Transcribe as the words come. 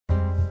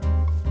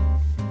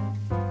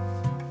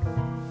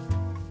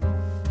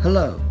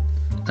Hello,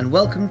 and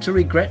welcome to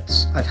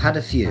Regrets I've Had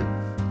a Few.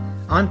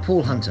 I'm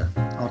Paul Hunter,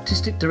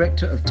 Artistic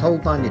Director of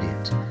Told by an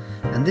Idiot,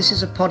 and this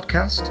is a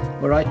podcast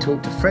where I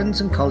talk to friends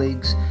and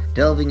colleagues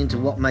delving into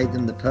what made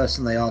them the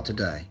person they are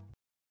today.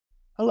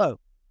 Hello,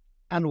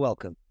 and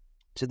welcome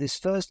to this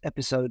first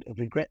episode of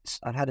Regrets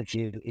I've Had a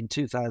Few in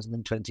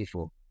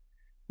 2024.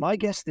 My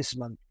guest this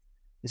month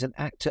is an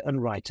actor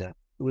and writer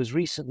who has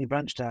recently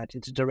branched out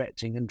into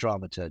directing and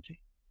dramaturgy.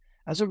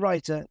 As a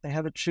writer, they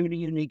have a truly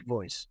unique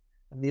voice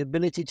and the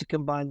ability to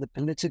combine the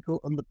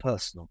political and the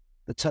personal,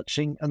 the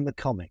touching and the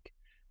comic,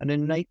 an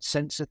innate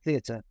sense of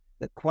theatre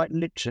that quite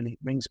literally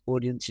brings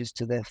audiences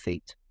to their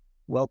feet.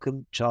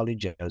 Welcome, Charlie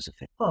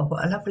Josephine. Oh,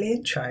 what a lovely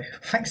intro.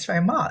 Thanks very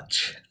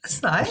much.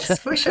 That's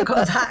nice. Wish I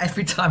got that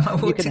every time I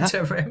walked into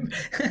a room.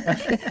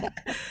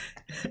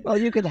 Well,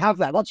 you can have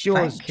that. That's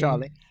yours, Thank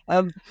Charlie.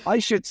 I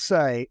should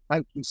say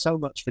thank you so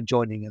much for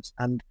joining us.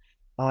 And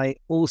I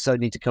also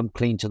need to come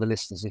clean to the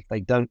listeners if they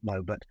don't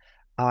know, but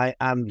I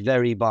am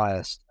very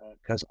biased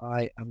because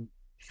I am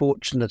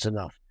fortunate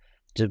enough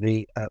to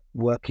be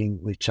working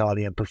with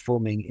Charlie and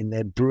performing in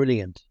their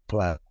brilliant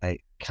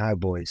play,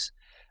 Cowbois,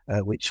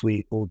 which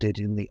we all did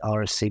in the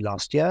RSC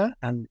last year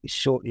and is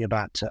shortly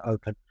about to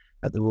open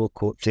at the Royal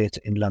Court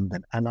Theatre in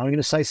London. And I'm going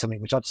to say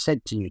something which I've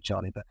said to you,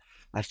 Charlie, but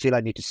I feel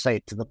I need to say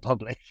it to the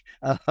public.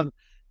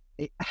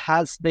 It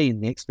has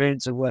been, the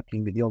experience of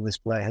working with you on this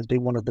play has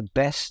been one of the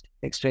best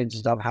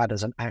experiences I've had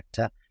as an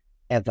actor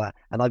ever.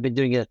 And I've been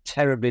doing it a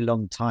terribly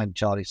long time,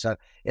 Charlie. So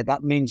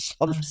that means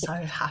something. I'm so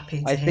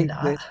happy to I hear think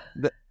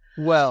that.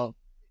 Well,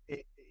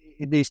 it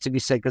needs to be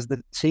said because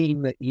the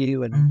team that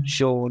you and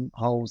Sean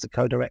Holmes, the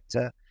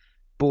co-director,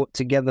 brought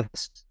together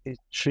is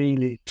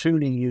truly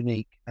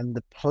unique. And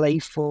the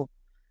playful,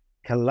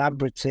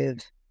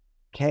 collaborative,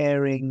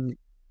 caring,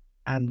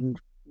 and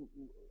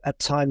at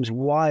times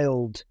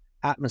wild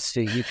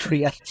atmosphere you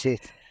created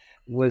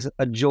was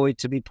a joy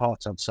to be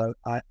part of. So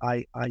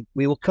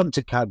we will come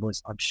to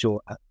Cowbois, I'm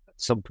sure, at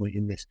some point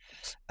in this.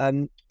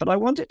 But I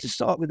wanted to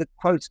start with a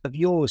quote of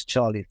yours,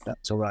 Charlie, if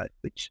that's all right,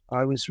 which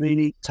I was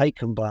really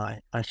taken by.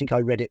 I think I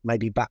read it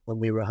maybe back when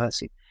we were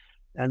rehearsing.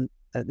 And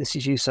this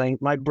is you saying,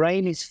 "My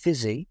brain is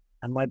fizzy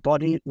and my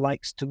body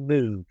likes to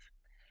move.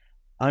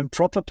 I'm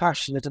proper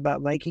passionate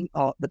about making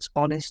art that's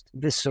honest,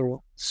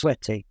 visceral,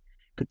 sweaty,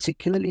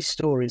 particularly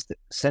stories that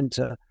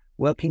centre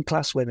working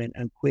class women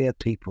and queer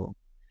people."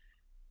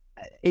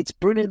 It's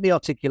brilliantly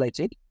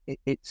articulated.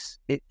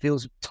 It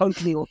feels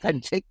totally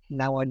authentic.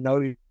 Now I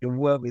know your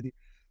work with you.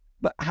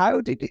 But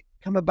how did it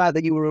come about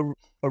that you were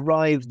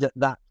arrived at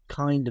that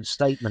kind of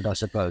statement, I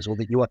suppose, or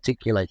that you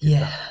articulated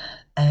that?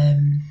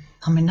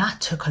 I mean, that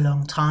took a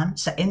long time.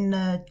 So in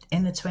the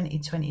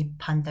 2020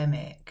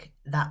 pandemic,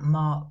 that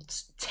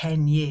marked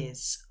 10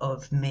 years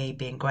of me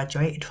being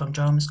graduated from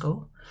drama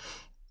school.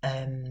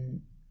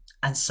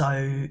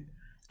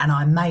 And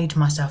I made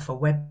myself a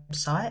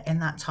website in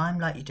that time,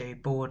 like you do,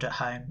 bored at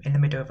home in the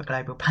middle of a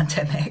global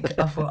pandemic.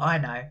 I thought,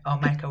 I'll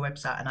make a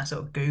website. And I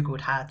sort of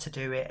Googled how to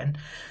do it and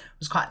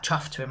was quite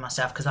chuffed with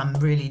myself because I'm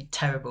really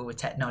terrible with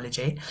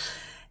technology.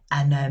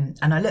 And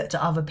I looked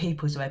at other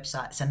people's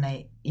websites and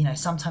they,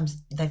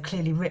 sometimes they've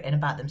clearly written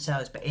about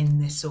themselves, but in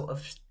this sort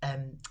of,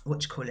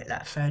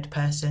 like third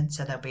person.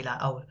 So they'll be like,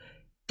 oh,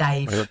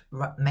 Dave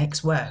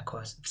makes work,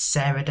 or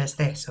Sarah does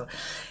this, or,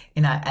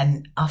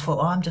 and I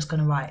thought, I'm just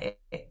going to write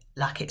it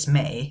like it's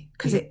me,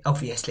 because it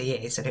obviously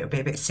is, and it would be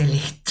a bit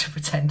silly to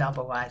pretend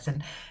otherwise.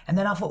 And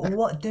then I thought, well,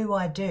 what do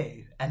I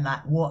do? And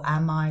what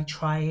am I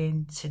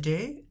trying to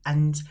do?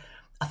 And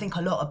I think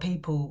a lot of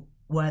people,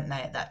 weren't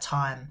they, at that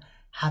time,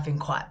 having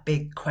quite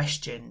big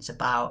questions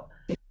about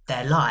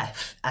their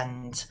life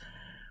and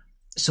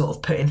sort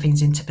of putting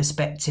things into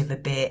perspective a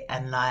bit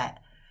and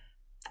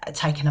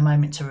taking a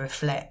moment to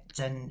reflect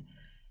and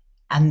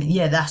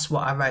that's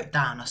what I wrote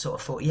down. I sort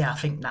of thought, I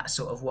think that's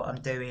sort of what I'm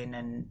doing,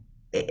 and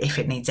if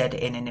it needs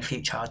editing in the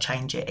future, I'll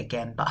change it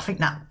again. But I think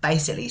that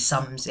basically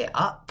sums it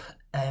up,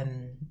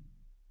 in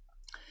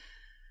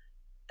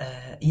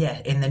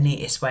the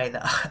neatest way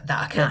that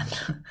I can.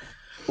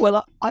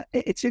 Well,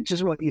 it's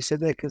interesting what you said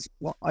there, because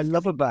what I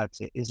love about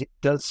it is it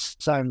does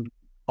sound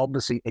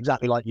obviously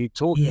exactly like you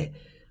talking. Yeah.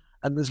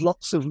 And there's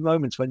lots of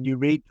moments when you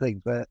read things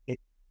where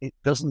it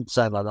doesn't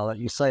sound like that, like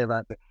you say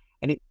about it.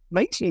 And it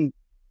makes you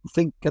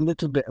think a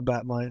little bit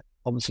about my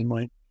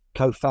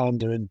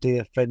co-founder and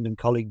dear friend and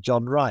colleague,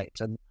 John Wright,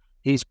 and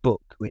his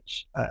book,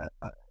 which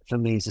for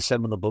me is a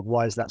seminal book,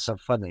 Why Is That So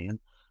Funny?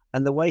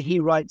 And the way he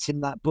writes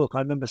in that book, I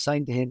remember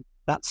saying to him,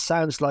 that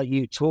sounds like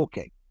you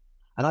talking.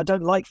 And I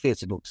don't like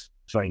theatre books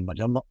very much.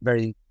 I'm not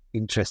very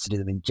interested in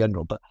them in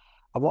general. But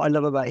what I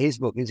love about his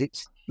book is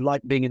it's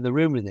like being in the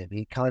room with him.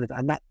 He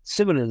and that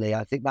similarly,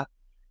 I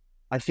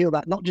feel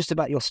that not just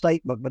about your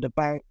statement, but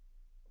about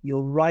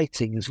your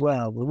writing as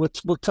well.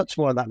 We'll touch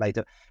more on that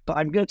later. But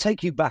I'm going to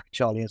take you back,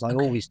 Charlie, as I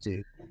always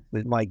do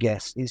with my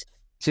guests, is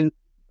to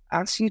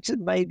ask you to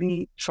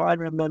maybe try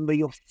and remember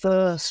your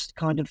first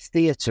kind of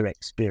theatre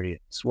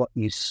experience, what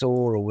you saw,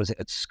 or was it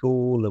at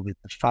school or with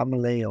the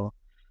family,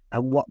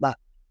 and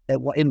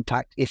what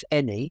impact, if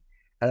any,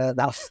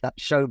 that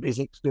showbiz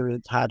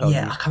experience had on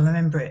Yeah, you? I can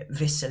remember it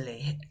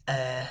viscerally.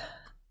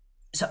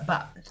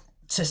 But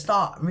to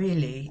start,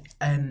 really,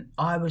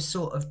 I was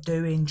sort of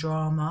doing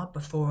drama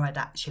before I'd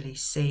actually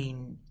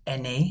seen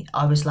any.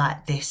 I was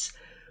like this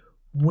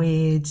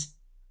weird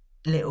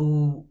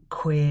little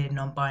queer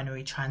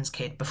non-binary trans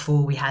kid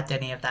before we had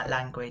any of that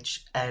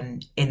language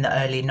in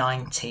the early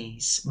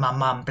 90s. My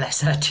mum,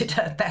 bless her, did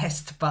her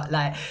best, but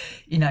like,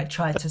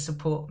 tried to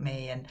support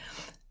me.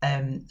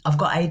 And I've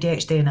got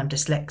ADHD and I'm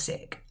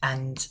dyslexic,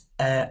 and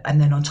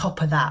then on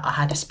top of that I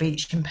had a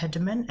speech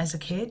impediment as a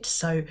kid,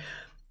 so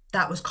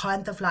that was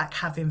kind of like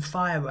having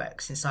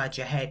fireworks inside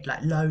your head,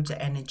 like loads of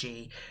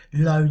energy,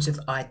 loads of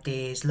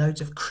ideas, loads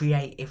of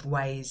creative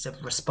ways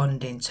of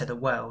responding to the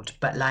world,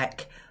 but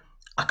like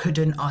I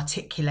couldn't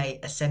articulate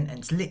a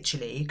sentence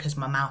literally because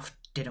my mouth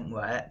didn't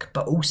work,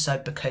 but also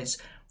because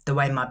the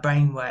way my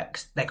brain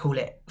works, they call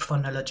it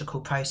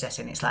phonological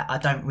processing. It's like I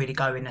don't really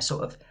go in a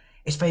sort of,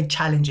 it's very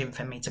challenging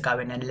for me to go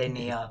in a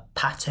linear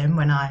pattern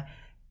when I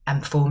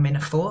am forming a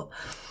thought.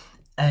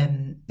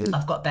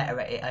 I've got better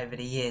at it over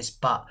the years,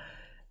 but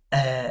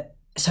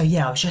so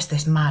yeah, I was just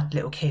this mad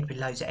little kid with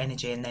loads of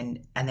energy, and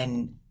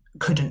then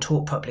couldn't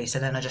talk properly. So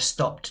then I just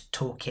stopped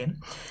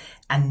talking.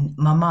 And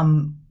my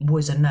mum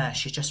was a nurse.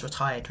 She just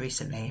retired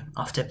recently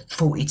after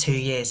 42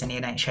 years in the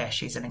NHS.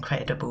 She's an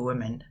incredible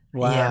woman.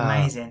 Wow. Yeah,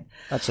 amazing.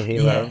 That's a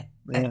hero.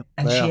 Yeah.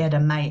 And she had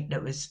a mate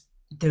that was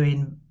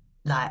doing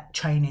like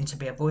training to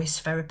be a voice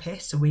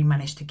therapist. So we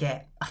managed to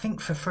get, I think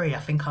for free, I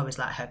think I was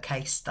like her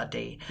case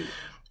study,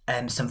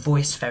 some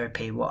voice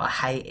therapy, what I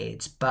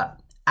hated. But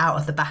out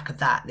of the back of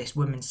that, this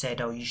woman said,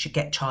 oh, you should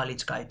get Charlie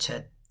to go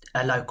to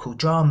a local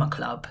drama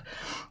club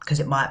because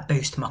it might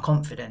boost my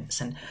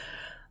confidence. And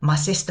my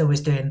sister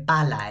was doing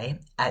ballet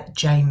at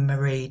Jane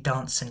Marie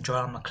Dance and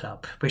Drama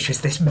Club, which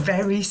was this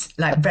very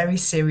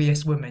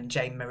serious woman,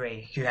 Jane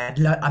Marie, who had,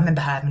 I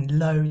remember her having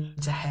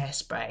loads of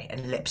hairspray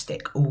and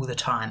lipstick all the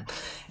time.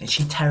 And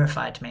she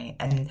terrified me.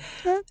 And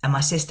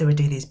my sister would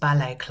do these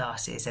ballet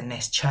classes in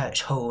this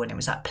church hall, and it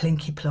was like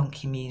plinky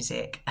plonky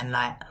music. And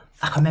like,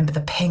 I can remember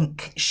the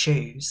pink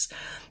shoes.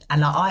 And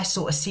like, I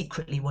sort of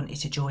secretly wanted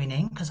to join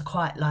in because I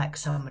quite like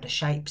some of the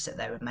shapes that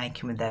they were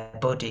making with their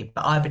body,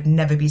 but I would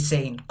never be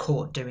seen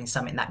caught doing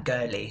something that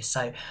girly.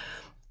 So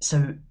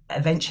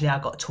eventually I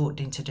got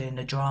talked into doing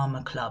the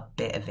drama club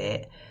bit of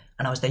it,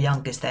 and I was the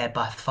youngest there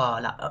by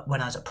far, like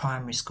when I was at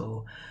primary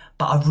school.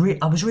 But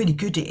I was really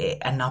good at it,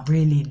 and I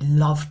really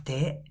loved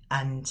it,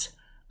 and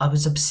I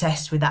was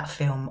obsessed with that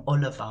film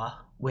Oliver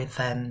with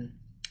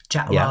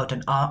Jack Wilde,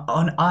 and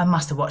I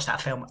must have watched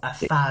that film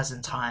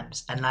 1,000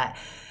 times, and like,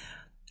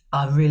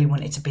 I really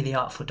wanted to be the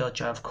Artful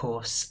Dodger, of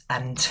course,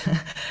 and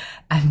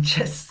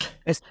just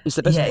it's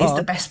the best part. It's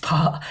the best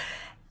part.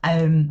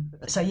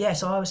 So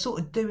I was sort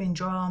of doing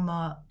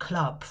drama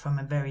club from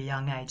a very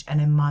young age, and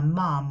then my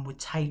mum would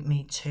take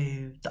me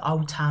to the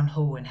Old Town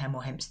Hall in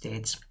Hemel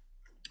Hempstead,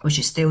 which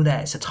is still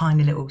there. It's a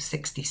tiny little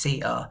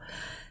 60-seater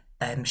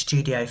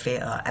studio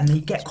theatre, and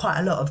you get quite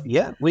a lot of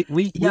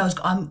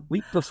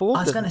we performed.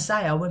 I was going to say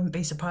I wouldn't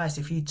be surprised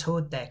if you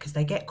toured there because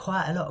they get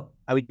quite a lot of.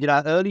 We did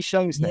our early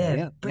shows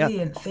there.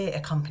 Brilliant theatre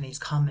companies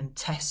come and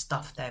test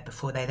stuff there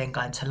before they then go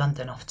into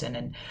London often,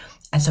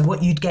 and so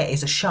what you'd get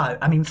is a show.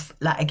 I mean,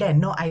 like, again,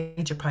 not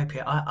age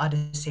appropriate. I'd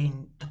have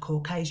seen the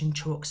Caucasian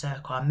Chalk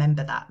Circle. I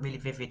remember that really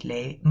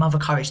vividly. Mother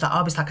Courage. Like,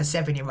 I was like a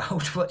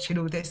 7-year-old watching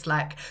all this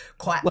like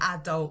quite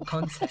adult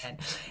content,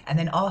 and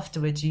then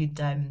afterwards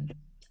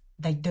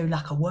they do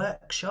like a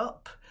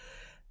workshop.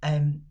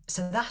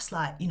 So that's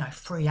like,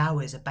 3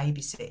 hours of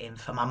babysitting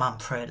for my mum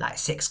for like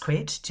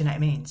 £6. Do you know what I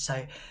mean?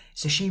 So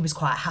she was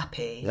quite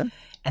happy. Yeah.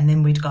 And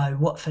then we'd go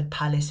Watford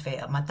Palace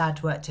Theatre. My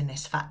dad worked in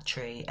this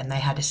factory, and they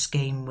had a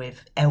scheme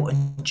with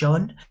Elton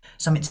John,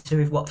 something to do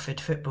with Watford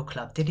Football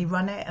Club. Did he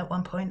run it at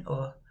one point,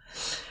 or?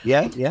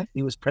 Yeah.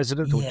 He was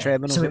president or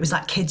chairman. So it was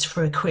like kids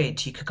for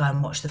 £1. You could go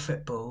and watch the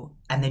football,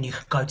 and then you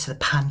could go to the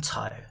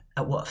panto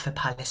at Watford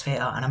Palace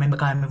Theatre. And I remember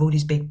going with all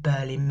these big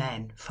burly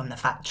men from the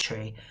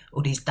factory,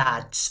 all these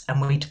dads,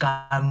 and we'd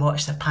go and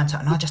watch the panto,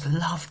 and I just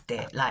loved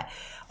it. Like,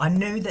 I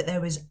knew that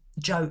there was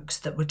jokes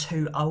that were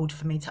too old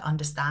for me to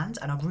understand,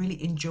 and I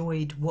really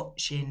enjoyed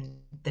watching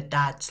the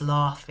dads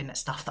laughing at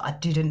stuff that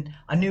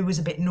I knew was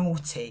a bit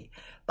naughty,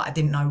 but I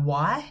didn't know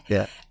why.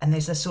 Yeah. And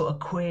there's a sort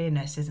of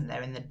queerness, isn't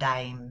there, in the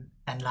Dame,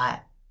 and like,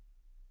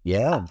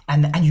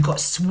 and you got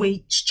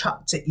sweets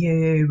chucked at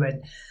you,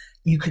 and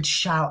you could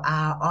shout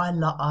out. I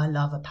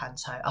love a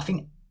panto. I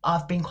think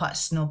I've been quite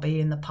snobby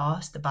in the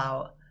past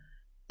about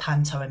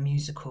panto and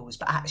musicals,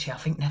 but actually I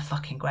think they're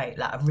fucking great.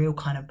 Like, a real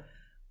kind of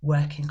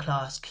working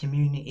class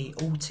community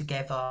all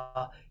together,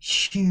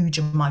 huge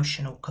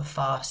emotional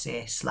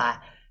catharsis, like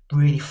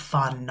really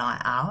fun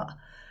night out.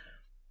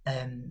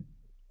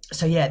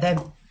 So yeah, then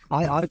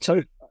I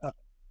totally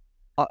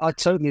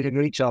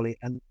agree, Charlie,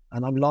 and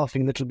I'm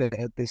laughing a little bit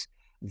at this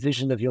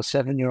vision of your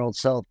 7-year-old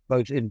self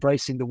both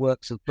embracing the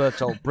works of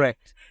Bertolt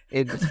Brecht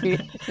in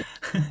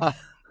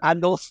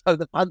and also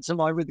the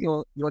pantomime with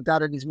your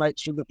dad and his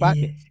mates from the back.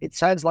 It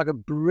sounds like a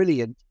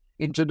brilliant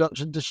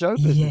introduction to show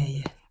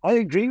business. I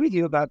agree with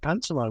you about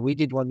pantomime. We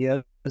did one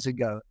years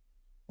ago,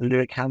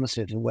 Lyric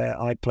Hammersmith, where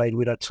I played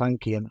Widow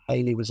Twankey and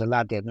Haley was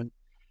Aladdin.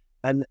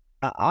 And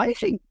I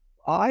think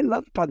I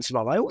love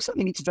pantomime. I also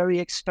think it's very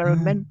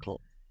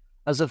experimental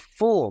as a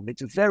form.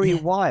 It's very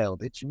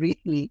wild. It's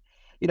really,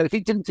 if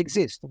it didn't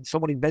exist and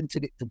someone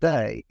invented it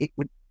today, it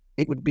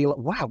would be like,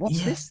 wow,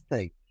 what's this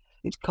thing?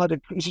 It's kind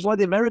of, which is why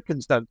the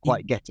Americans don't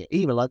quite get it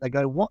either. Like they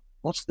go,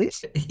 what's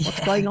this?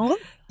 What's going on?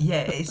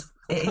 Yeah,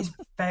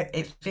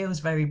 it feels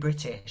very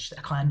British.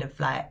 That kind of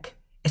like,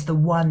 it's the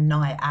one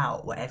night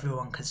out where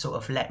everyone can sort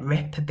of let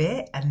rip a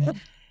bit,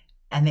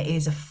 and it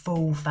is a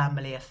full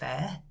family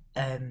affair.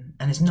 And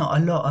there's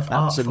not a lot of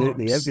art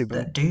forms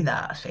that do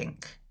that, I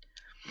think.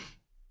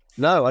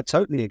 No, I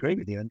totally agree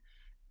with you.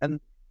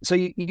 And so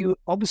you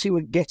obviously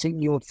were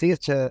getting your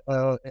theatre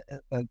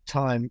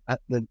time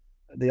at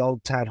the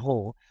Old Town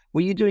Hall.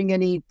 Were you doing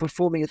any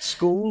performing at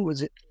school?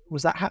 Was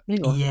that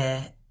happening? Or?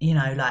 Yeah,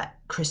 like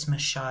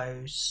Christmas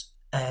shows.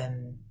 I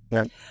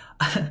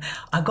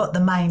got the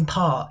main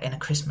part in a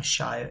Christmas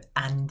show,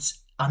 and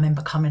I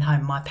remember coming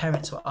home. My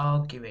parents were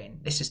arguing.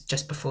 This is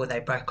just before they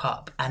broke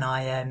up, and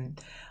I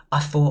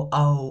thought,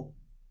 oh,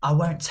 I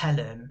won't tell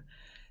them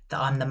that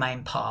I'm the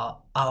main part.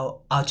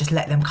 I'll just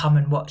let them come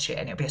and watch it,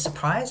 and it'll be a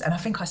surprise. And I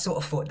think I sort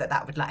of thought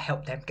that would like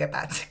help them get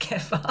back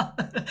together.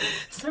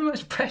 So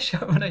much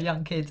pressure on a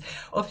young kid.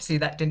 Obviously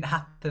that didn't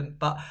happen,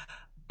 but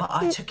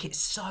I took it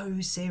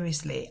so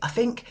seriously. I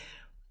think,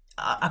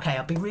 okay,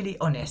 I'll be really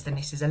honest, and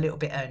this is a little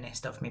bit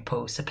earnest of me,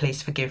 Paul, so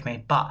please forgive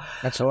me, but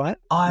that's all right.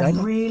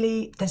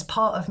 There's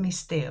part of me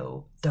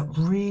still that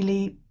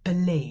really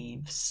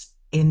believes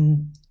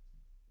in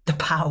the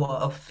power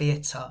of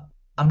theatre.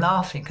 I'm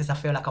laughing because I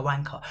feel like a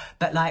wanker,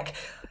 but like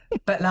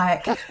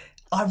I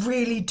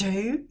really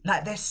do.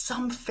 Like there's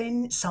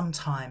something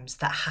sometimes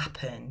that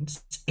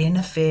happens in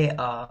a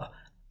theatre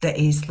that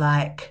is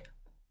like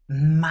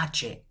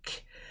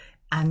magic,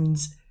 and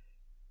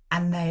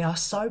they are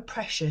so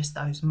precious,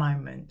 those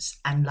moments,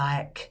 and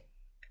like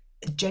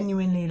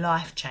genuinely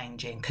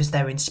life-changing because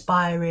they're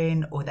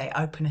inspiring, or they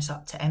open us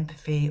up to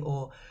empathy,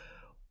 or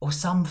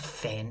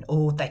something,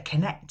 or they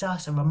connect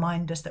us and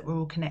remind us that we're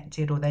all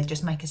connected, or they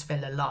just make us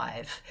feel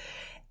alive.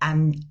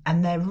 And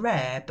they're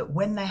rare, but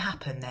when they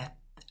happen, they're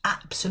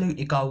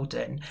absolutely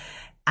golden.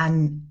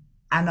 And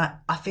I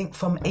think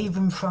from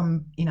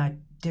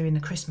doing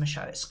the Christmas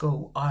show at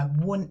school, I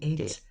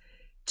wanted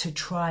to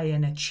try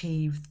and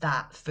achieve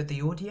that for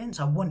the audience.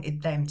 I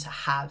wanted them to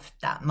have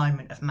that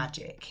moment of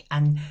magic.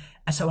 And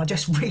so I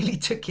just really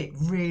took it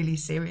really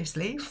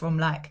seriously from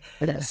like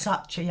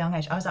such a young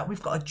age. I was like,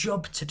 we've got a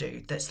job to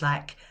do that's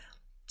like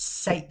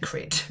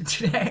sacred.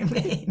 Do you know what I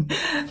mean?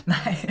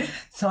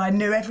 So I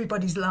knew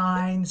everybody's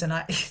lines, and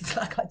I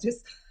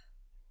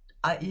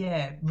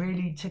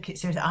really took it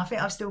seriously. I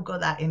think I've still got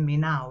that in me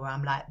now, where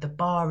I'm like, the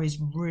bar is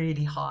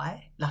really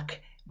high.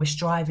 Like we're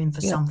striving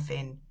for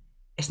something.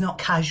 It's not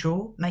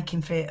casual.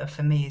 Making theatre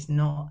for me is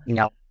not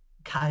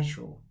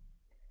casual.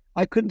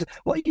 I couldn't.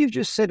 What you've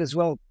just said as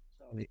well,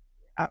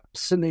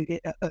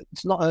 absolutely,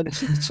 it's not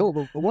earnest at all.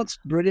 But what's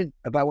brilliant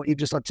about what you've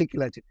just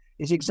articulated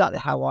is exactly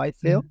how I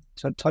feel.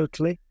 So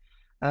totally.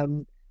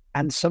 And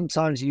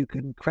sometimes you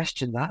can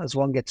question that as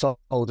one gets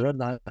older,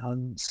 and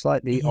I'm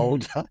slightly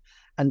older.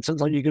 And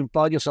sometimes you can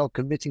find yourself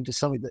committing to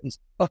something that is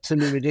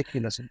utterly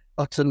ridiculous and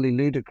utterly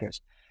ludicrous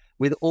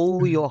with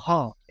all your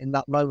heart in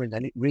that moment,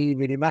 and it really,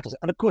 really matters.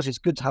 And of course, it's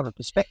good to have a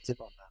perspective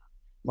on that.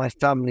 My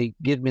family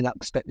give me that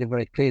perspective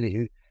very clearly,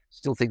 who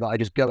still think that I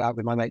just go out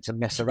with my mates and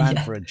mess around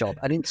for a job.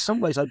 And in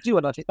some ways I do,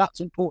 and I think that's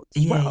important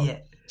as well,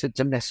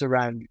 to mess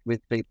around with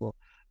people.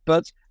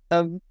 But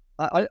I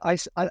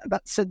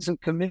that sense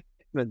of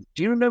commitment,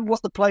 do you remember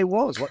what the play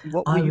was? What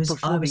were you performing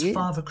in? I was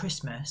Father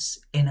Christmas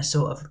in a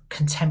sort of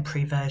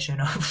contemporary version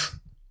of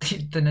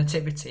the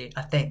Nativity,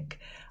 I think.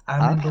 I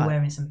remember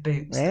wearing some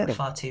boots that were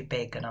far too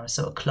big, and I was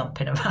sort of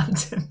clumping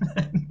around in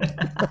them.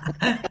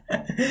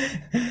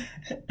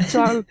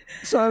 So,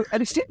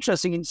 and it's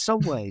interesting in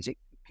some ways,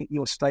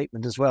 your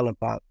statement as well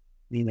about,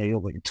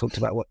 you talked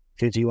about what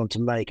theatre you want to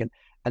make, and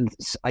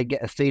I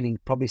get a feeling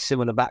probably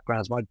similar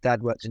backgrounds. My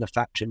dad worked in a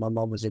factory, my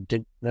mum was a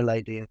dinner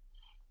lady, and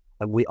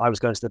I was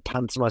going to the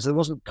pantomime. So there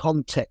wasn't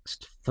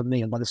context for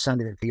me, and by the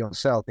sound of it for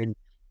yourself, in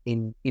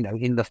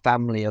the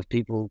family of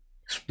people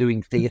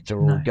doing theatre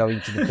or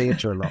going to the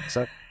theatre a lot.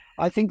 So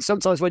I think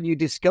sometimes when you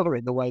discover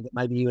it the way that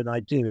maybe you and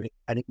I do,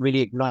 and it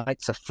really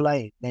ignites a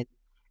flame, then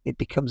it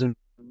becomes a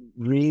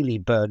really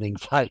burning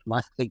flame, I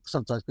think,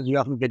 sometimes, because you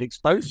haven't been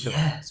exposed to it,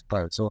 I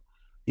suppose, or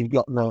you've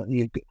got no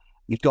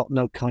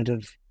kind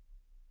of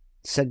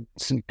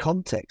sense and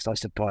context, I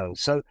suppose.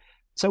 So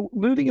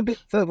moving a bit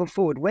further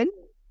forward, when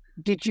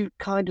did you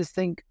kind of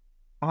think,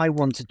 I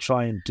want to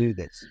try and do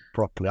this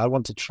properly? I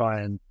want to try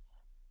and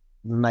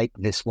make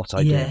this what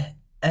I do.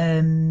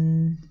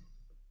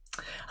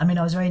 I mean,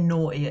 I was very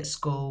naughty at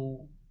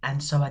school,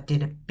 and so I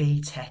did a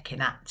BTEC in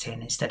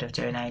acting instead of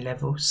doing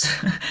A-levels,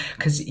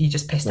 because you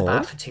just pissed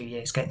about for 2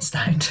 years getting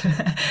stoned.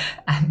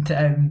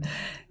 And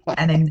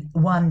then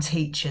one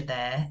teacher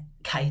there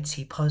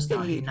Katie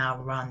Posner, who now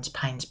runs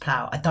Paines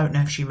Plough. I don't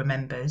know if she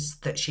remembers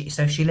that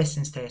so if she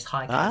listens to this,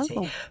 hi Katie.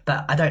 Oh.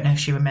 But I don't know if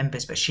she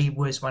remembers, but she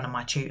was one of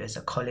my tutors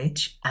at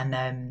college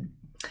and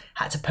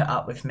had to put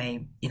up with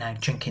me, you know,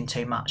 drinking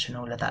too much and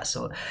all of that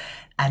sort.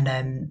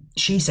 And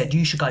she said,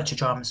 you should go to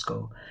drama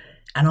school.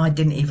 And I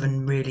didn't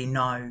even really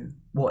know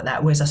what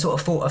that was. I sort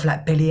of thought of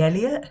like Billy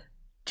Elliot,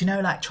 do you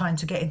know, like trying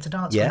to get into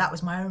dance. Yeah. That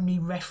was my only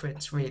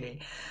reference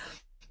really.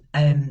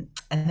 And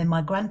then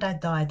my granddad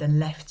died and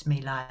left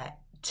me like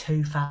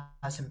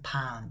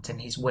 £2,000 in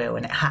his will,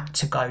 and it had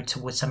to go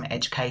towards something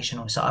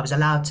educational. So I was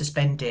allowed to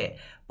spend it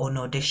on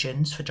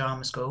auditions for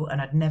drama school,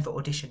 and I'd never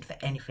auditioned for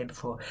anything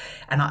before.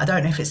 And I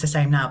don't know if it's the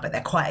same now, but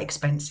they're quite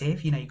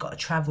expensive. You know, you've got to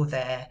travel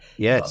there,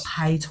 yes, you've got to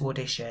pay to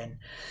audition.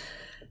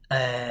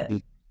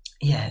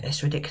 Yeah,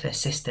 it's a ridiculous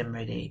system,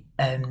 really.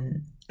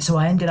 So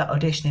I ended up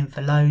auditioning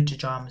for loads of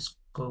drama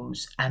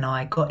schools, and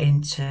I got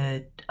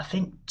into, I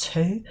think,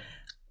 2.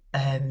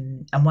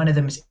 And one of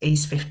them was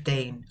East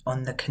 15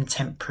 on the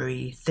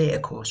contemporary theatre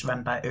course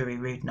run by Uri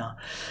Rudner.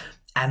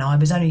 And I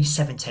was only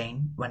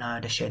 17 when I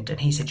auditioned, and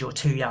he said, you're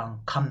too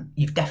young, come,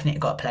 you've definitely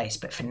got a place,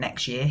 but for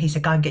next year, he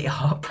said, go and get your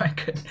heart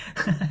broken.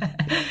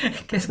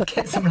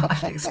 get some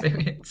life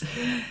experience.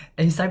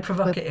 And he's so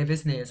provocative,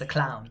 isn't he, as a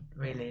clown,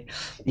 really?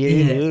 Yeah,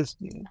 he is.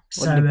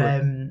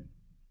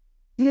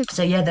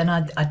 So yeah, then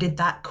I did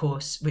that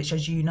course, which,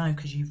 as you know,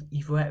 because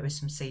you've worked with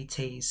some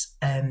CTs,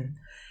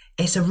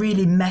 it's a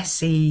really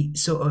messy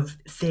sort of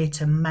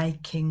theatre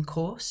making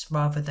course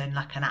rather than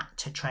like an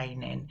actor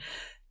training.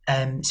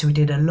 So we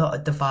did a lot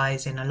of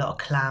devising, a lot of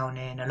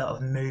clowning, a lot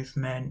of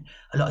movement,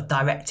 a lot of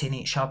directing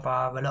each other,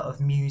 a lot of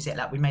music.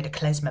 Like we made a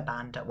klezmer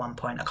band at one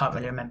point. I can't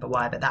really remember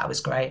why, but that was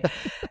great.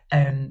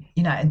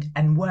 You know,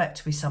 and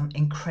worked with some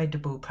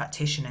incredible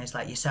practitioners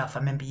like yourself. I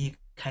remember you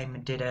came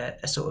and did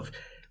a sort of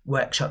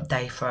workshop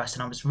day for us,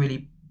 and I was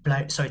really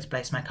sorry to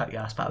blow smoke up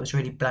your ass, but I was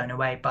really blown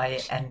away by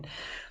it. And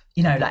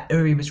you know, like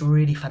Uri was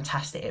really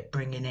fantastic at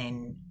bringing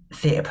in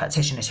theatre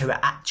practitioners who are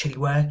actually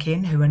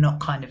working, who are not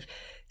kind of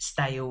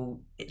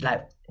stale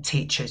like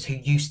teachers who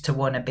used to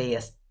want to be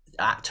an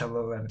actor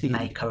or a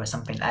maker or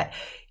something, like,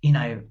 you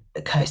know,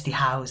 Kirsty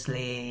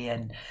Housley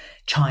and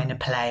China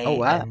Play. Oh,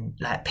 wow. And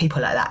like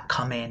people like that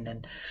come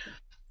in,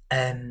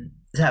 and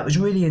so it was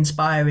really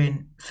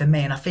inspiring for me.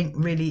 And I think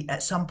really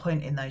at some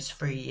point in those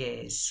 3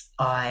 years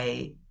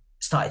I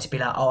started to be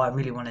like, oh, I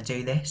really want to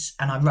do this.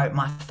 And I wrote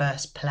my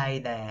first play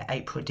there.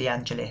 April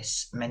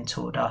DeAngelis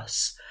mentored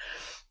us.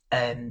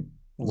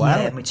 Wow.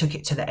 Yeah, and we took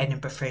it to the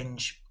Edinburgh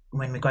Fringe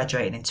when we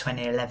graduated in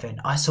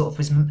 2011. I sort of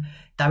was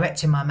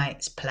directing my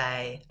mate's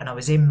play, and I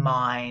was in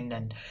mine,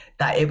 and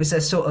that it was a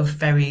sort of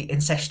very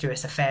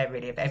incestuous affair,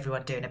 really, of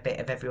everyone doing a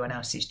bit of everyone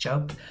else's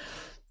job.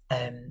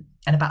 And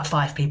about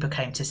 5 people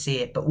came to see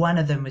it, but one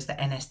of them was the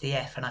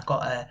NSDF, and I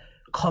got a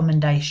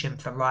commendation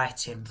for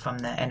writing from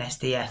the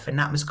NSDF, and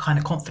that was a kind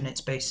of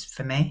confidence boost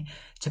for me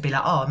to be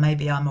like, oh,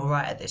 maybe I'm all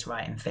right at this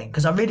writing thing,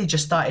 because I really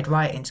just started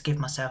writing to give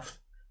myself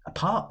a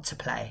part to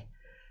play.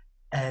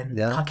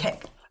 I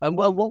kept. And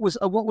well, what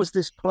was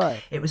this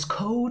play? It was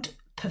called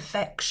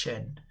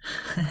Perfection,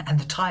 and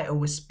the title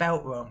was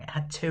spelt wrong. It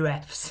had 2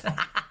 F's,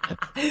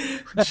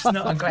 which is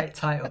not a great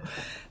title.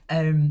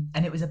 And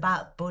it was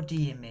about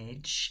body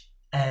image.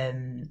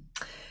 And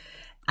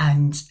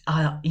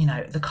you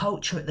know, the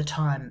culture at the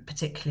time,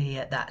 particularly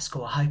at that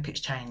school, I hope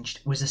it's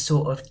changed, was a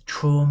sort of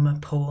trauma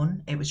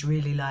porn. It was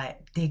really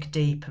like dig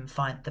deep and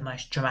find the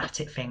most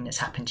dramatic thing that's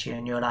happened to you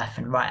in your life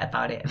and write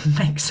about it and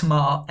make some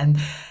art. And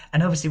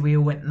obviously we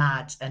all went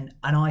mad. And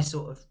I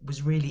sort of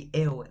was really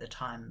ill at the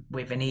time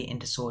with an eating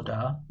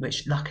disorder,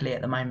 which luckily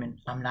at the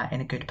moment I'm like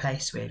in a good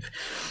place with.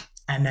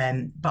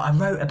 And but I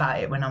wrote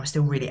about it when I was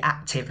still really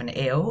active and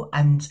ill,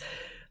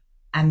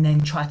 and then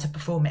try to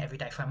perform it every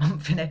day for a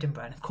month in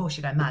Edinburgh. And of course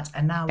you go mad.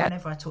 And now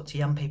whenever I talk to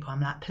young people, I'm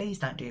like, please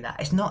don't do that.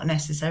 It's not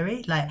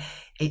necessary. Like,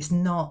 it's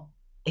not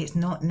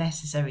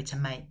necessary to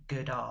make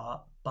good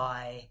art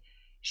by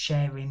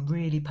sharing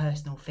really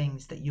personal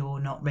things that you're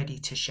not ready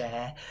to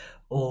share,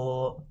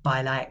 or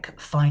by like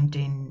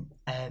finding,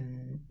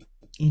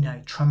 you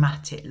know,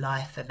 traumatic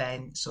life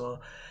events, or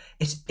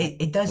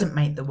it doesn't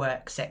make the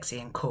work sexy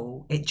and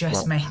cool. It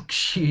just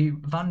makes you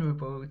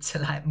vulnerable to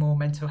like more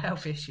mental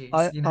health issues.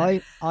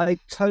 I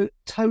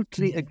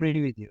totally agree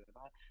with you.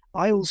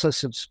 I also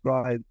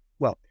subscribe.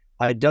 Well,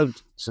 I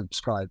don't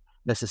subscribe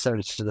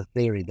necessarily to the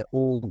theory that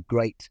all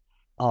great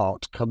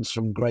art comes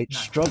from great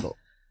struggle.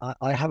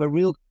 I have a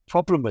real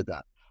problem with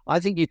that. I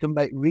think you can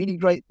make really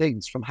great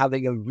things from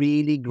having a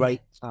really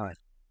great time.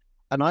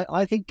 And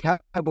I think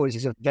Cowbois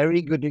is a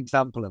very good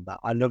example of that.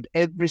 I loved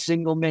every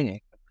single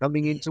minute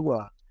coming into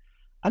work.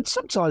 And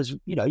sometimes,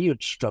 you know, you're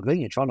struggling,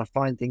 you're trying to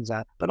find things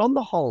out. But on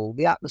the whole,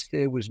 the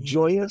atmosphere was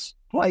joyous,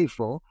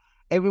 playful.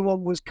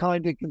 Everyone was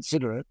kind and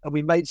considerate, and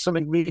we made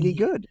something really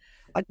good.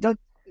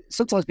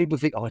 Sometimes people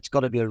think, oh, it's got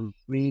to be a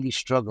really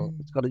struggle.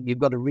 You've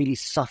got to really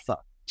suffer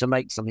to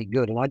make something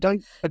good. And I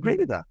don't agree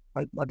with that.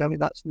 I don't think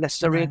that's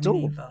necessary at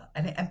all. Neither.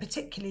 And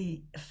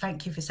particularly,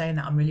 thank you for saying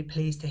that. I'm really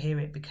pleased to hear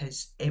it,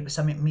 because it was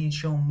something me and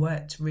Sean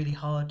worked really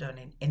hard on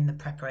in the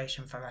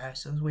preparation for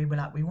rehearsals. We were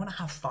like, we want to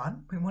have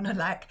fun. We want to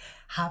like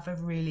have a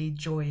really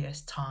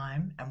joyous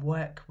time and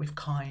work with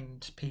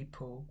kind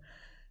people.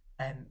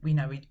 We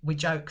know we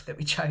joke that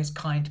we chose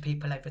kind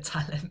people over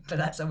talent, but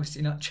that's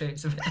obviously not true.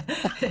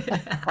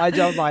 I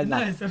don't mind that.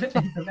 No, it's a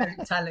very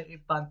talented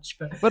bunch.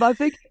 But I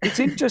think it's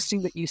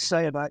interesting that you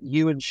say about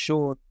you and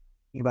Sean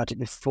about it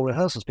before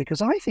rehearsals,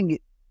 because I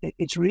think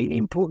it's really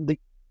important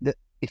that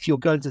if you're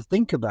going to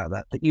think about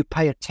that you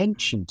pay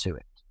attention to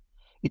it.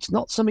 It's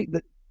not something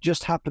that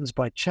just happens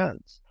by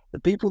chance. The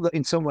people that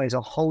in some ways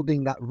are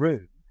holding that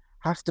room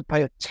have to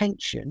pay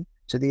attention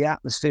to the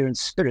atmosphere and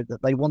spirit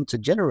that they want to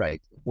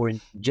generate or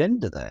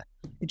engender there.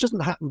 It doesn't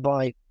happen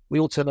by, we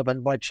all turn up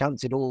and by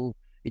chance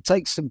it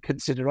takes some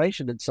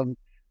consideration and some,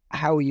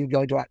 how are you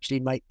going to actually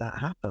make that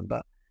happen?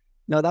 But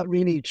no, that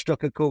really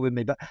struck a chord with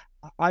me. But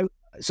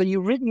so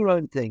you've written your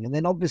own thing, and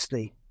then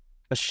obviously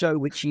a show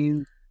which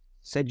you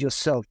said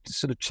yourself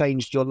sort of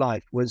changed your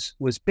life was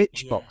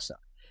Bitch Boxer.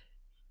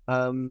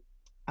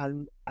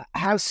 And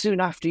how soon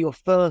after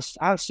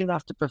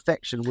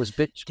Perfection was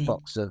Bitch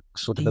Boxer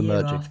sort of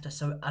emerging? The year after.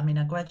 So, I mean,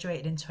 I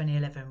graduated in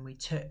 2011. We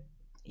took,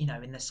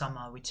 in the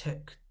summer, we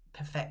took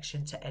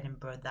Perfection to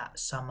Edinburgh that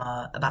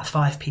summer. About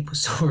 5 people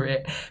saw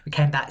it. We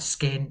came back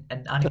skin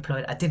and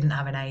unemployed. I didn't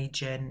have an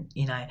agent,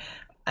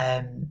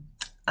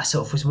 I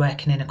sort of was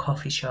working in a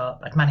coffee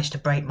shop. I'd managed to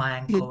break my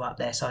ankle up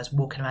there, so I was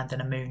walking around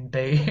in a moon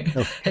boot.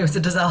 It was a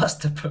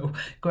disaster pool.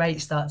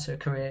 Great start to a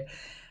career.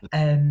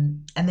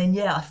 And then,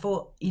 I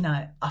thought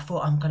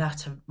I'm going to have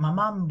to... My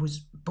mum was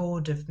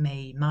bored of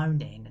me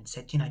moaning and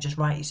said, just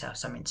write yourself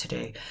something to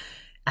do.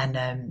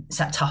 And it's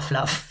that tough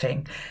love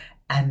thing.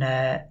 And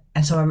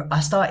so I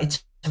started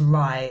to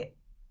write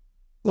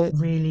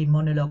really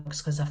monologues,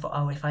 because I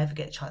thought, if I ever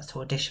get a chance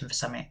to audition for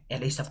something,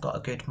 at least I've got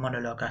a good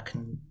monologue I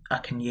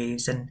can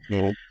use. And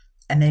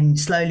then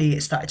slowly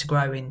it started to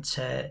grow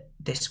into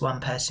this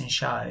one-person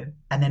show,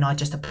 and then I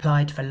just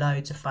applied for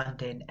loads of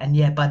funding,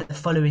 and by the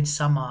following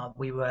summer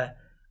we were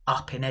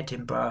up in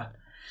Edinburgh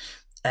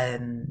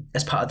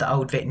as part of the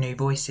Old Vic New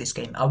Voices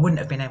scheme. I wouldn't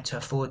have been able to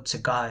afford to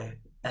go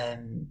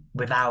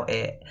without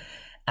it,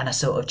 and I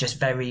sort of just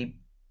very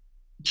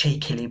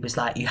cheekily was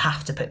like, you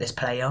have to put this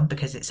play on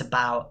because it's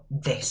about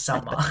this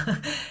summer.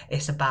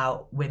 It's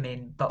about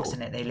women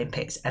boxing at the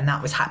Olympics, and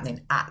that was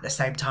happening at the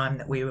same time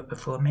that we were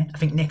performing. I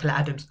think Nicola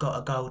Adams got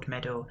a gold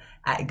medal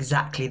at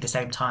exactly the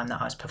same time that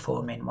I was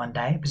performing one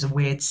day. It was a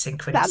weird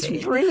synchronicity. That's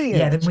brilliant.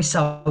 Yeah, then we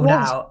sold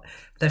out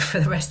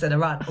for the rest of the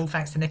run, all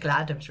thanks to Nicola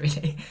Adams,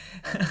 really.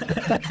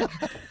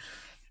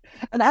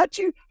 And had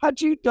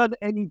you done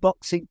any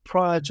boxing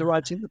prior to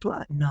writing the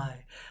play? No,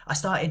 I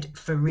started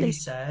for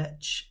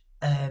research.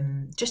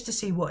 Just to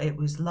see what it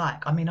was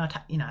like. I mean, I'd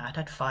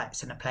had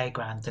fights in the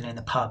playground and in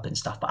the pub and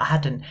stuff, but I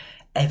hadn't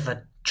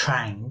ever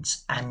trained,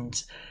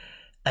 and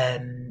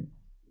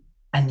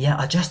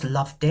I just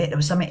loved it. There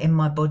was something in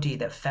my body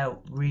that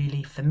felt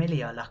really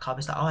familiar. Like I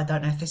was like, I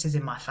don't know if this is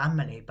in my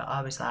family, but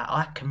I was like,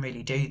 I can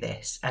really do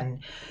this,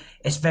 and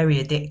it's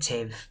very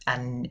addictive,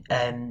 and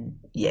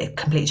it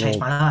completely changed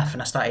my life.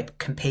 And I started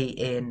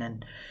competing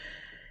and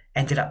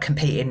ended up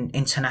competing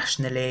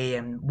internationally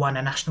and won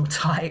a national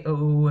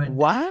title. And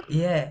wow!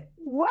 Yeah,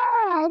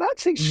 wow,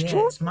 that's extraordinary.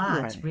 Yeah, it's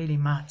mad. It's really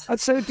mad. And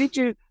so,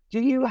 do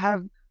you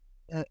have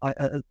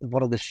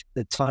one of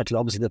the title,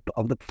 obviously,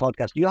 of the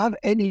podcast? Do you have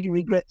any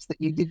regrets that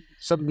you didn't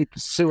suddenly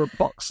pursue a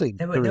boxing?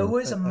 There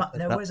was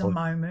a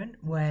moment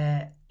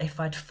where if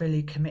I'd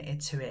fully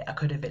committed to it, I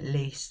could have at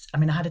least. I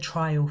mean, I had a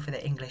trial for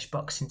the English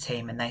boxing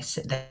team, and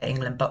the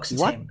England boxing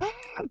team. Wow,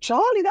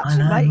 Charlie, that's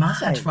amazing.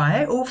 Mad,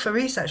 right? All for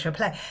research for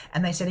play.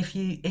 And they said, if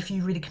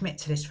you really commit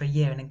to this for a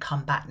year and then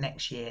come back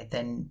next year,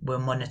 then we'll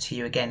monitor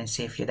you again and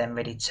see if you're then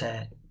ready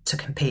to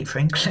compete for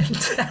England.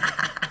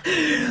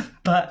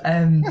 but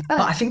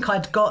I think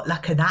I'd got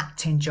like an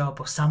acting job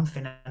or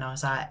something, and I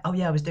was like,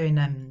 I was doing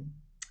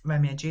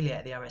Romeo and Juliet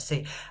at the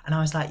RSC, and I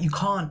was like, you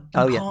can't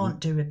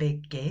do a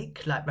big gig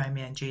like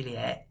Romeo and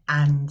Juliet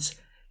and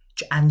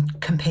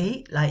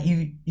compete, like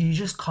you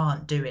just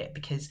can't do it,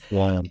 because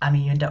I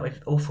mean, you end up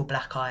with awful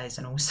black eyes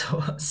and all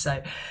sorts.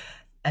 So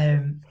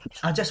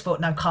I just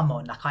thought, no, come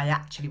on, like I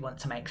actually want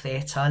to make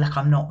theatre. Like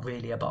I'm not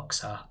really a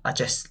boxer, I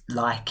just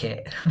like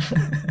it.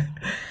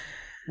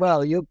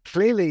 Well, you're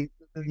clearly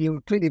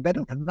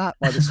better than that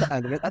by the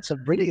sound of it. That's a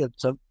brilliant.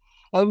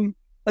 And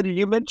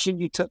you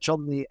mentioned, you touch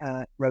on the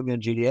Romeo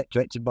and Juliet,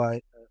 directed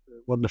by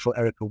wonderful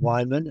Erica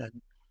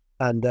Wyman,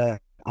 and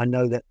I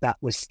know that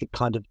was the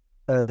kind of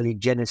early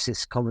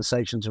genesis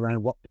conversations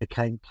around what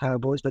became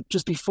Cowbois. But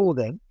just before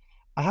then,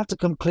 I have to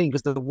come clean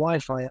because the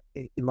Wi-Fi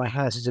in my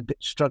house is a bit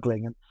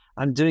struggling, and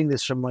I'm doing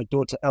this from my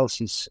daughter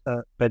Elsie's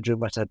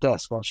bedroom at her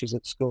desk while she's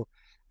at school.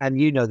 And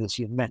you know this,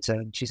 you've met her,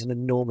 and she's an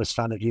enormous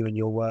fan of you and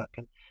your work.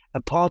 And a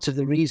part of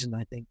the reason,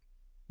 I think,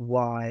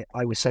 why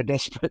I was so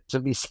desperate to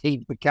be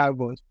seen for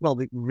Cowbois, well,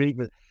 the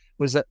reason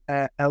was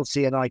that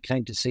Elsie and I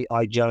came to see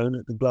Joan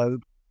at the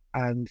Globe,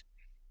 and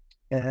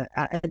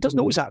it doesn't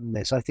always happen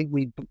this. I think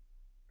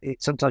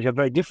sometimes you have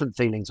very different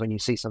feelings when you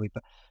see something,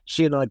 but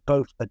she and I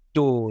both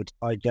adored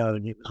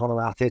Joan. It was one of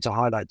our theatre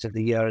highlights of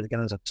the year, and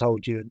again, as I've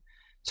told you, and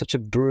such a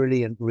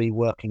brilliant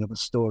reworking of a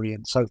story,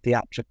 and so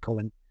theatrical,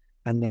 and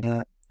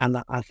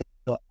I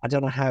thought, I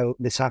don't know how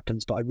this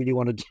happens, but I really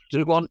wanted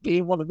to want to be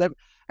in one of them.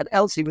 And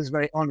Elsie was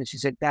very honest. She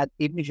said, "Dad,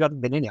 even if you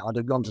hadn't been in it, I'd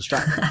have gone to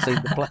Stratford and seen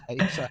the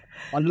play." So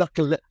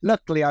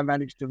luckily I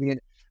managed to be in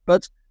it.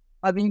 But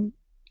I mean,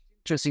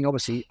 interesting,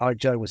 obviously,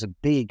 Joan was a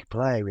big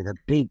play with a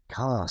big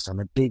cast on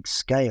a big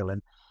scale.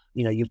 And,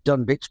 you've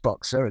done Bitch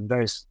Boxer and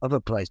various other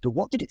plays, but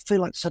what did it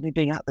feel like suddenly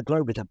being at the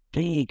Globe with a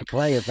big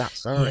play of that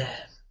size?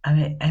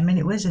 Yeah, I mean,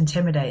 it was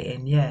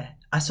intimidating. Yeah,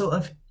 I sort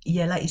of,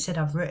 like you said,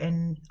 I've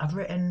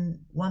written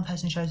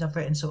one-person shows. I've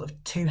written sort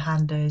of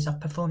two-handers. I've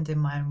performed in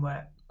my own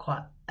work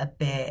quite a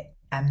bit,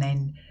 and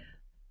then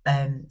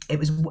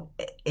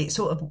it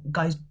sort of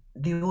goes.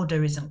 The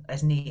order isn't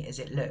as neat as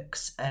it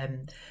looks.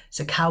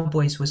 So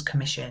Cowbois was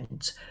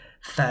commissioned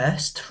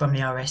first from the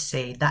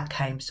RSC. That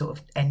came sort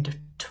of end of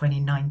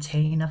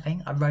 2019, I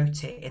think. I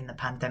wrote it in the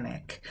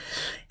pandemic.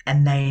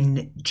 And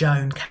then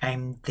Joan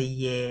came the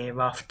year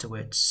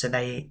afterwards. So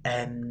I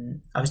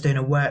was doing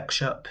a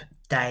workshop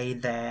day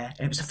there.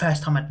 And it was the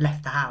first time I'd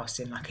left the house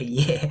in like a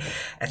year.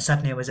 And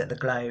suddenly I was at the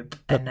Globe.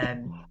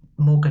 And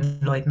Morgan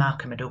Lloyd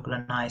Malcolm had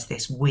organised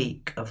this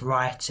week of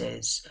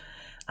writers,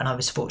 and I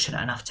was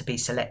fortunate enough to be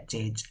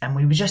selected. And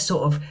we were just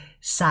sort of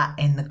sat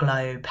in the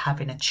Globe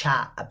having a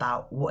chat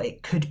about what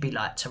it could be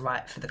like to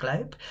write for the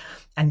Globe.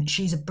 And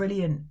she's a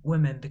brilliant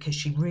woman because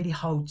she really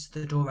holds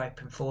the door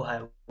open for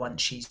her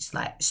once she's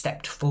like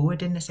stepped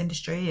forward in this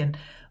industry. And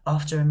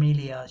after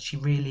Amelia,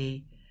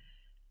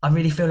 I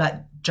really feel like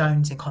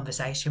Joan's in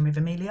conversation with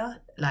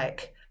Amelia,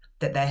 like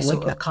that they're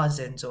sort of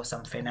cousins or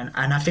something.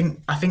 And I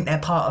think they're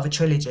part of a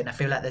trilogy, and I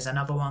feel like there's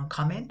another one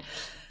coming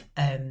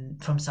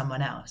from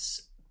someone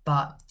else.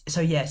 But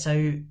so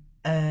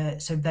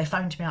they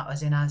phoned me up. I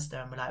was in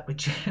Asda and were like,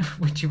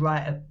 would you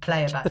write a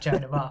play about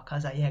Joan of Arc? I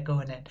was like, yeah,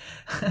 go on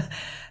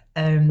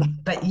in.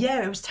 But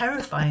yeah, it was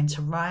terrifying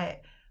to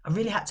write. I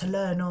really had to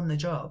learn on the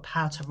job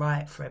how to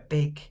write for a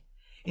big,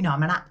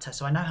 I'm an actor,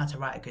 so I know how to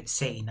write a good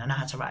scene. I know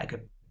how to write a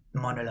good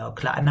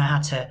monologue. Like I know how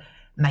to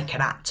make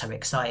an actor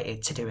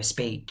excited to do a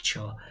speech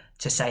or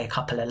to say a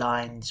couple of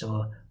lines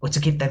or to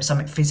give them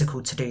something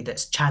physical to do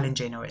that's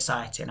challenging or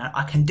exciting.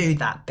 I can do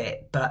that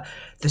bit, but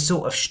the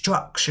sort of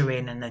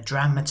structuring and the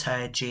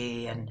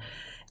dramaturgy, and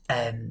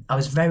I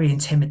was very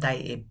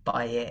intimidated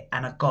by it.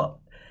 And I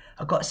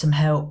got some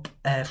help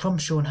from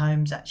Sean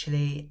Holmes,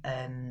 actually,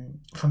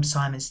 from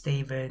Simon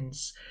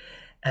Stevens,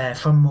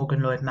 from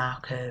Morgan Lloyd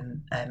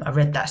Malcolm. I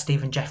read that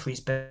Stephen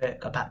Jeffries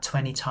book about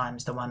 20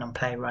 times, the one on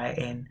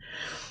playwriting.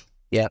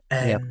 Yeah.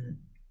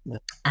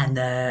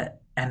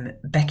 And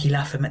Becky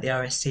Lapham at the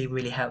RSC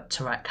really helped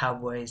to write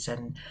Cowbois.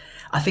 And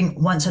I think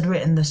once I'd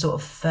written the sort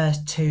of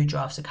first two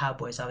drafts of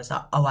Cowbois, I was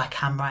like, oh, I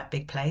can write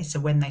big plays. So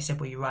when they said,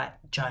 will you write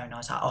Joan? I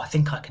was like, oh, I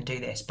think I can do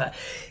this. But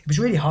it was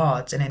really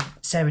hard. And then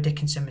Sarah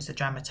Dickinson was the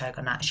dramaturg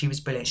on that. She was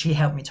brilliant. She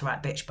helped me to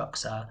write Bitch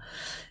Boxer.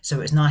 So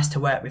it was nice to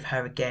work with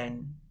her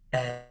again.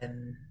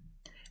 And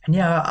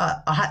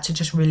yeah, I had to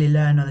just really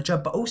learn on the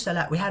job. But also,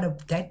 like, we had a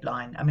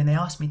deadline. I mean, they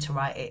asked me to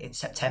write it in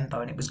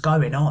September and it was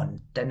going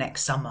on the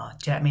next summer.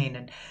 Do you know what I mean?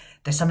 And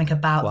there's something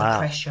about the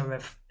pressure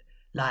of,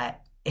 like,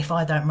 if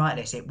I don't write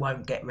this, it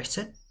won't get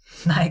written.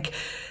 Like,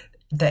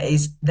 that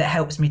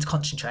helps me to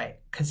concentrate,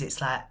 because it's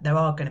like there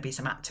are going to be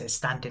some actors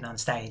standing on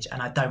stage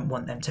and I don't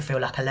want them to feel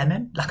like a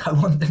lemon. Like, I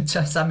want them to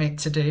have something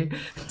to do.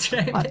 Do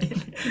you know what I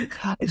mean?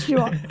 It's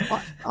true.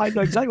 I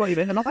know exactly what you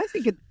mean. And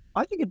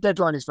I think a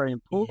deadline is very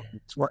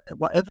important. Yeah.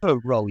 Whatever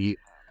role you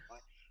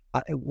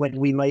have. When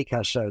we make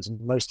our shows, and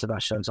most of our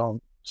shows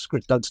aren't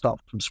scripts, don't start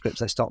from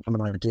scripts, they start from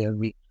an idea and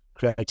we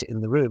create it in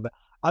the room. But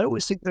I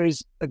always think there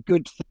is a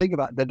good thing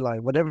about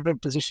deadline. Whatever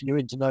position you're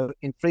in, to know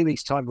in 3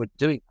 weeks' time we're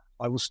doing it.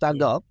 I will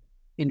stand up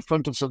in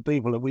front of some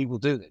people and we will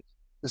do this.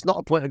 There's not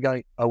a point of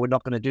going, oh, we're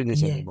not going to do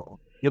this anymore.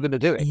 You're going to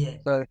do it. Yeah.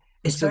 So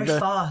it's very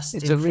fast.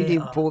 It's a really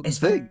important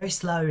thing. It's very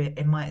slow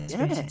in my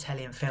experience in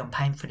telly and film,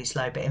 painfully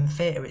slow. But in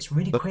theatre, it's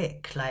really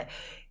quick. Like,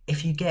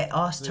 if you get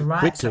asked to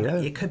write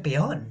something, it could be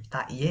on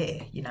that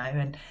year,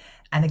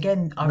 And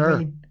again,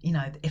 really,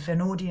 if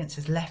an audience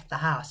has left the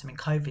house, I mean,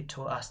 COVID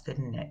taught us,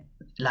 didn't it?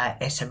 Like,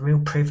 it's a real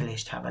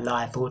privilege to have a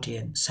live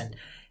audience,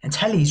 and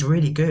telly's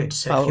really good.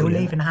 So if you're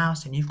leaving the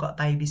house and you've got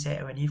a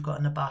babysitter and you've got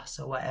on the bus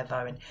or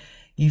whatever, and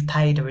you've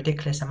paid a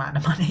ridiculous amount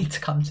of money to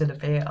come to the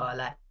theatre,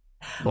 like,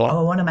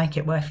 I want to make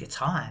it worth your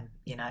time.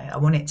 I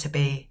want it to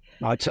be.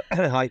 I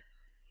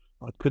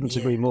couldn't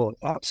agree more.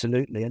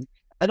 Absolutely, and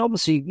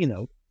obviously,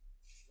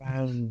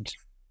 around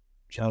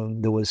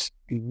Joan, there was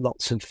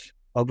lots of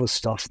other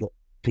stuff that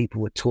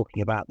people were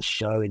talking about the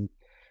show in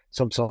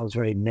sometimes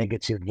very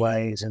negative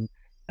ways,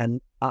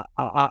 and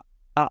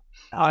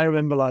I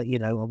remember, like,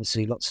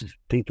 obviously lots of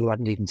people who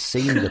hadn't even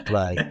seen the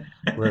play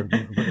were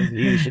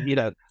usually,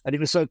 and it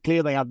was so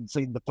clear they hadn't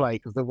seen the play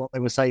because what they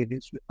were saying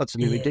is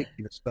utterly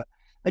ridiculous.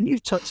 And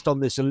you've touched on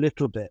this a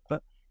little bit,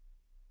 but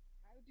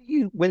how do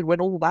you, when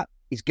all that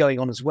is going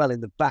on as well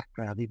in the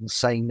background, even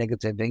saying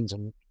negative things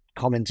and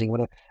commenting,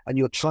 whatever, and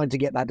you're trying to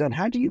get that done.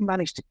 How do you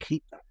manage to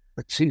keep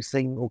the two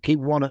things, or keep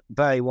one at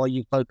bay while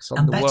you focus on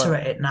I'm the better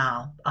work? at it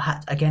now. I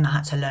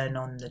had to learn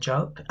on the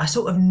job.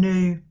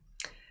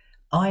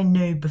 I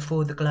knew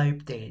before the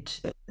Globe did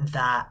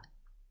that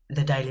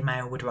the Daily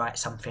Mail would write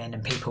something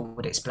and people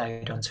would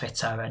explode on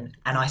Twitter, and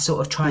I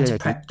sort of tried to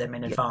prep them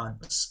in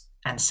advance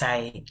and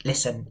say,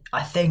 listen,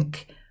 I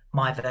think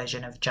my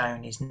version of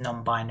Joan is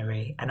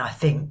non-binary, and I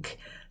think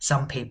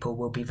some people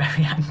will be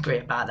very angry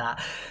about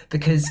that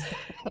because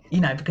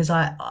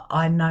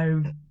I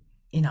know,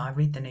 I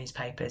read the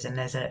newspapers, and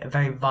there's a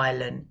very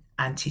violent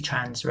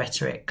anti-trans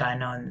rhetoric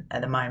going on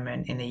at the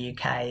moment in the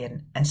UK,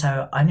 and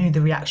so I knew the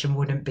reaction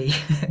wouldn't be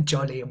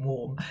jolly and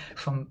warm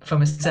from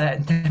a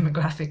certain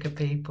demographic of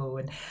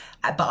people,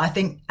 but I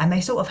think, and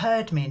they sort of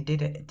heard me and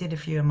did a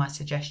few of my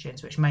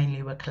suggestions, which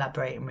mainly were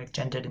collaborating with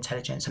Gendered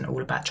Intelligence and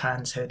All About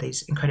Trans, who are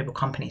these incredible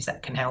companies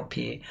that can help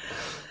you.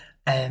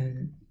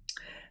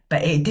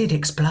 But it did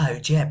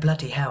explode. Yeah,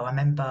 bloody hell. I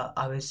remember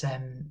I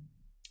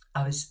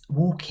was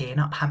walking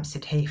up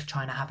Hampstead Heath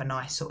trying to have a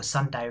nice sort of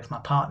Sunday with my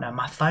partner, and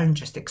my phone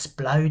just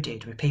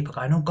exploded with people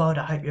going, "Oh God,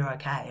 I hope you're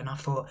okay." And I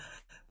thought,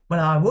 well,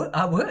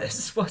 I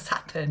was. What's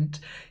happened?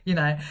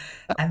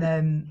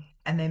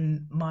 And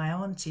then my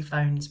auntie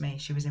phones me.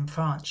 She was in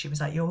France. She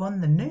was like, "You're on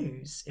the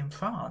news in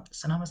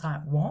France," and I was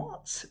like,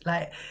 "What?"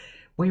 Like,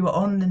 we were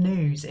on the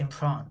news in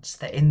France.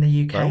 That in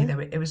the UK,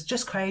 it was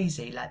just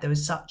crazy. Like, there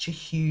was such a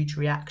huge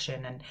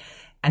reaction,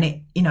 and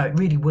it, it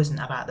really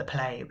wasn't about the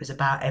play. It was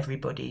about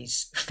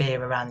everybody's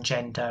fear around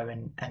gender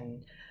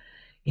and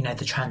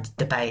the trans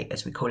debate,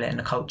 as we call it, and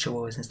the culture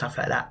wars and stuff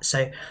like that.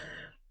 So,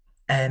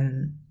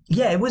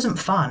 it wasn't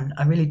fun.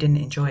 I really didn't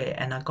enjoy it,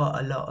 and I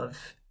got a lot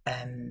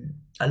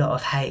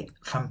of hate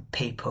from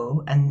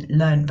people, and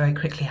learned very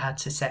quickly how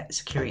to set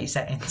security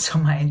settings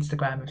on my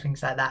Instagram and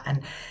things like that,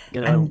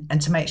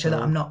 and to make sure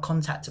that I'm not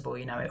contactable.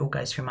 It all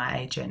goes through my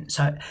agent.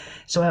 So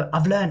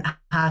I've learned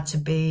how to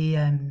be.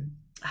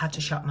 How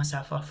to shut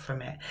myself off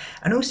from it.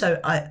 And also,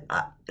 I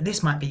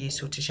this might be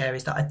useful to share,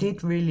 is that I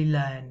did really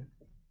learn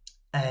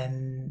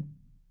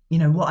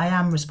what I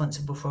am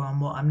responsible for and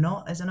what I'm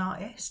not as an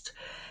artist,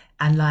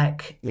 and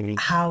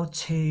how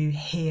to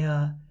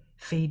hear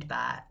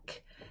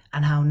feedback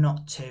and how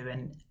not to.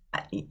 And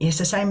it's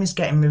the same as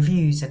getting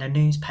reviews in a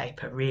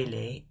newspaper,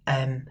 really.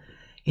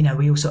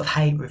 We all sort of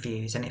hate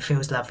reviews, and it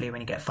feels lovely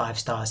when you get 5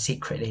 stars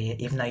secretly,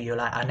 even though you're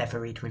like, I never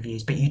read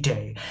reviews, but you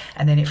do.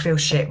 And then it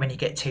feels shit when you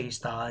get 2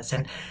 stars.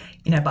 And,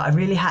 but I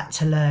really had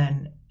to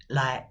learn,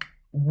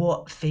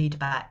 what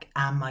feedback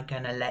am I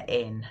going to let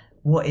in?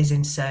 What is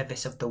in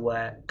service of the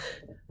work?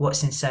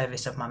 What's in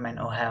service of my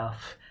mental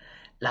health?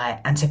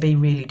 And to be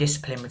really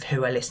disciplined with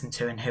who I listen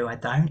to and who I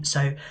don't.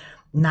 So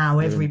now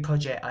every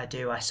project I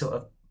do, I sort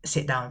of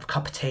sit down with a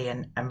cup of tea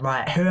and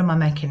write, who am I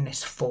making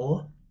this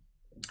for?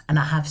 And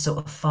I have sort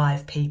of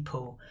 5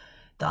 people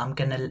that I'm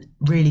going to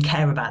really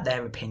care about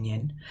their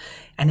opinion.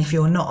 And if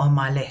you're not on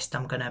my list,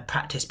 I'm going to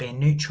practice being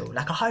neutral.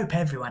 I hope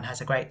everyone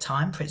has a great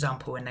time, for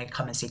example, when they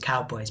come and see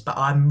Cowbois, but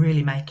I'm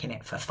really making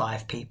it for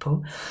 5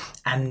 people.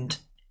 And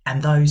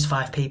those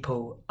 5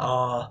 people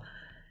are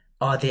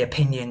the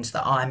opinions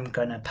that I'm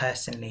going to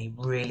personally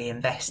really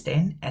invest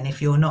in. And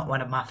if you're not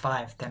one of my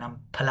 5, then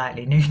I'm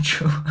politely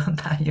neutral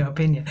about your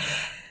opinion.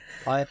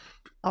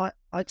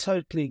 I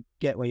totally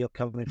get where you're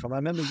coming from. I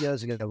remember 30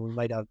 years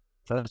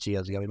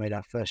ago, we made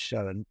our first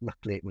show, and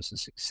luckily it was a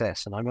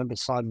success. And I remember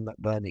Simon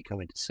McBurney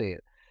coming to see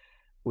it,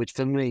 which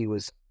for me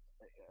was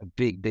a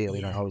big deal.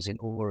 Yeah. I was in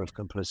awe of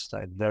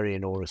Complicity, very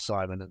in awe of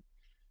Simon,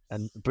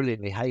 and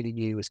brilliantly, Hayley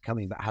knew he was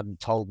coming but hadn't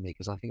told me,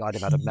 because I think I'd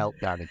have had a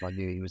meltdown if I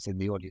knew he was in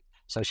the audience.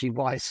 So she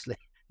wisely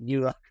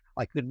knew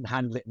I couldn't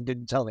handle it and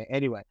didn't tell me.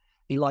 Anyway,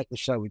 he liked the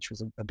show, which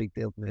was a big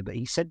deal for me. But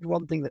he said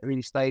one thing that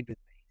really stayed with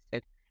me. He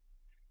said,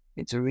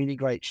 it's a really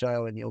great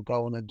show and you'll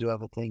go on and do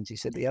other things. He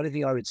said, the only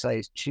thing I would say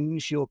is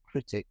choose your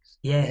critics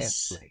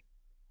carefully.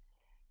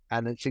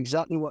 And it's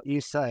exactly what you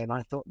say. And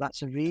I thought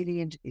that's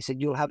he said,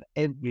 you'll have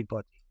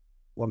everybody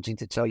wanting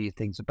to tell you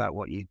things about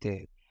what you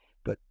do,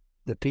 but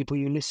the people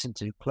you listen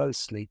to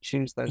closely,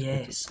 choose those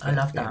critics carefully.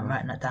 I love that. I'm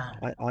writing that down.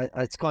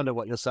 It's kind of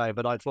what you're saying,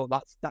 but I thought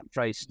that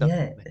phrase stuck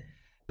with me.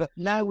 But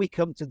now we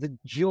come to the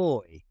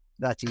joy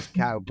that is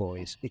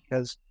Cowbois,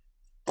 because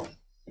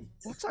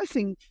what I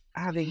think,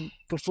 having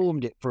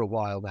performed it for a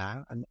while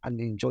now and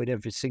enjoyed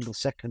every single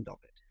second of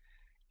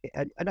it,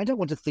 and I don't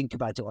want to think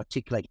about it or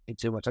articulate it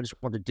too much, I just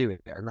want to do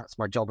it, and that's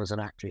my job as an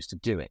actor, is to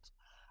do it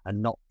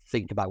and not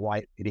think about why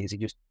it is, you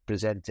just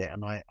present it.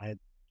 And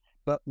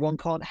but one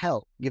can't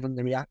help, given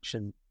the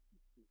reaction,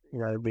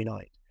 every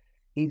night,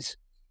 is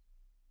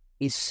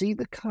see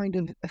the kind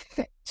of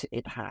effect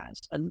it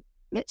has. And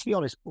let's be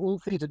honest, all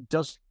theatre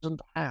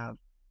doesn't have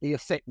the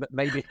effect that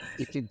maybe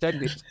it's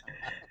intended to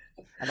have.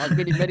 And I've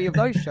been in many of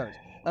those shows.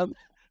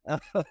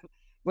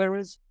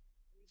 Whereas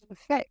there's an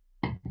effect,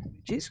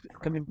 which is,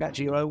 coming back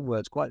to your own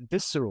words, quite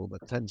visceral,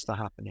 that tends to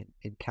happen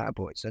in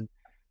Cowbois,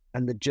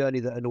 and the journey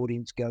that an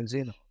audience goes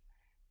in on.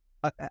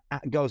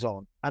 goes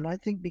on. And I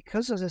think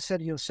because, as I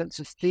said, your sense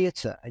of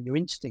theatre and your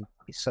instinct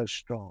is so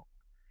strong,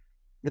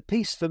 the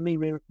piece for me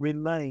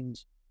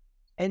remains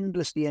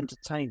endlessly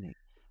entertaining.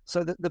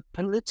 So that the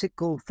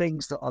political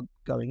things that are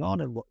going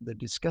on and what they're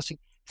discussing,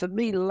 for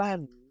me,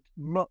 land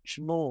much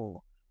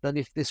more than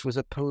if this was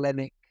a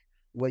polemic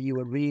where you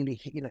were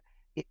really,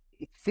 it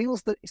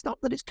feels that it's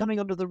not that it's coming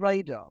under the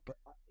radar, but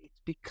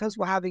it's because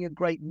we're having a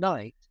great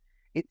night,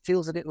 it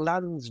feels that it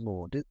lands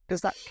more.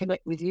 Does that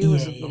connect with you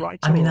as a writer?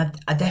 I mean,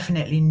 I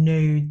definitely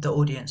knew the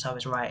audience I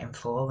was writing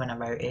for when I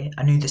wrote it.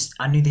 I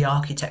knew the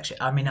architecture.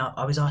 I mean,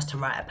 I was asked to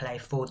write a play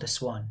for the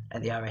Swan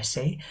at the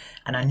RSC,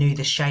 and I knew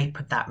the shape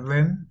of that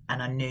room,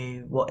 and I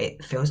knew what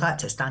it feels like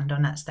to stand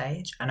on that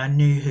stage, and I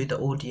knew who the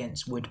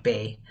audience would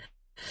be.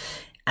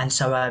 And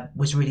so I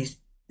was really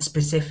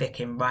specific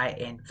in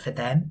writing for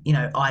them.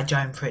 I,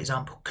 Joan, for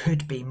example,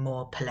 could be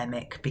more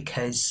polemic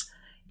because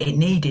it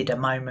needed a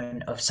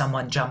moment of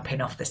someone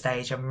jumping off the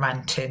stage and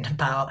ranting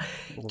about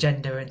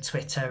gender and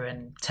Twitter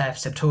and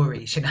TERFs and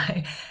Tories,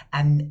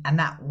 and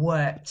that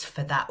worked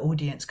for that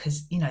audience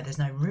because, there's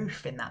no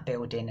roof in that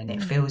building and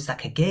it feels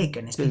like a gig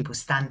and there's people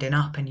standing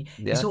up and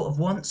you sort of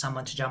want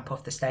someone to jump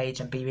off the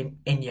stage and be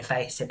in your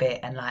face a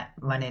bit and like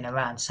running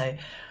around. So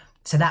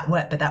that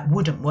worked, but that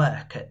wouldn't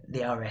work at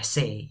the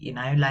RSC,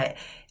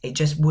 it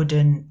just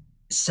wouldn't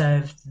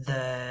serve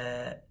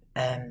the...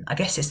 I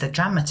guess it's the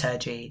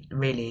dramaturgy,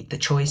 really, the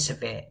choice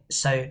of it.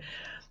 So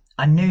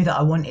I knew that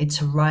I wanted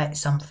to write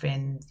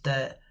something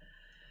that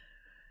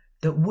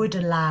would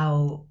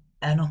allow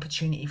an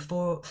opportunity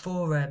for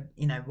a,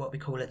 what we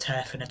call a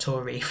TERF and a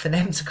Tory, for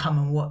them to come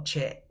and watch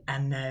it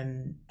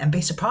and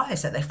be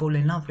surprised that they fall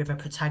in love with a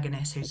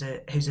protagonist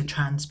who's a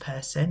trans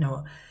person,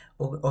 or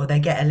they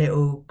get a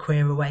little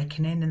queer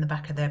awakening in the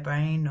back of their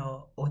brain,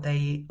 or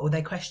they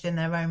question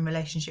their own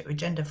relationship with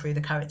gender through the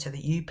character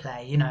that you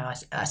play.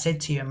 I said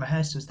to you in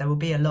rehearsals, there will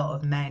be a lot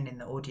of men in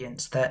the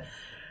audience that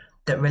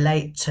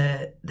relate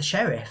to the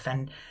sheriff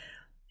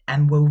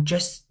and will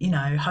just,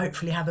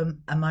 hopefully have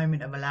a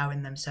moment of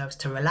allowing themselves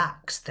to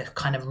relax the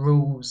kind of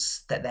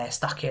rules that they're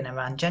stuck in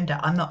around gender.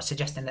 I'm not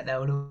suggesting that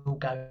they'll all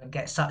go and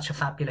get such a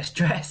fabulous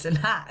dress and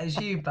hat as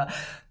you, but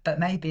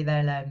maybe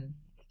they'll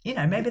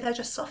maybe they'll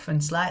just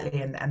soften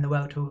slightly and the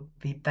world will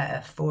be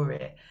better for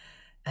it.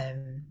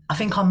 I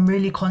think I'm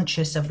really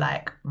conscious of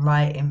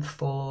writing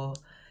for,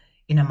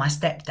 my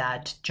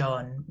stepdad,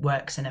 John,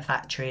 works in a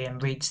factory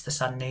and reads the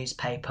Sun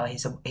newspaper.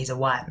 He's a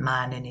white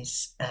man in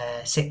his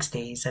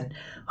 60s, and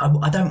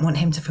I don't want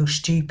him to feel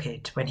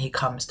stupid when he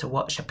comes to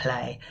watch a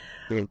play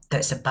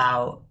that's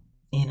about,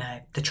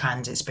 the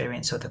trans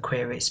experience or the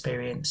queer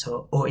experience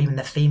or even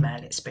the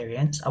female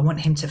experience. I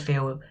want him to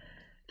feel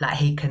like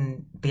he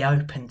can be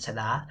open to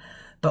that,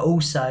 but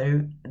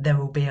also there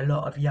will be a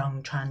lot of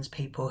young trans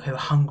people who are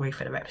hungry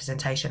for the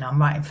representation.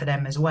 I'm writing for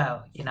them as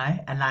well, and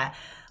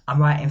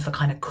I'm writing for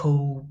kind of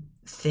cool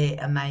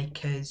theatre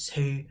makers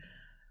who,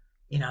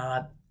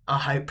 I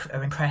hope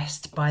are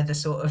impressed by the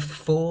sort of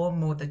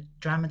form or the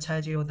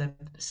dramaturgy or the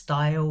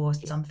style or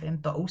something,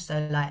 but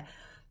also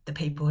the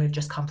people who've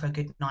just come for a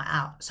good night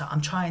out. So I'm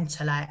trying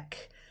to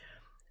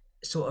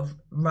sort of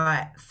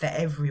write for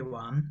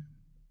everyone,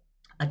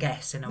 I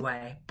guess, in a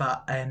way,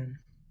 but at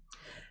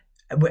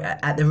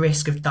the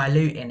risk of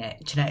diluting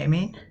it. Do you know what I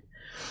mean?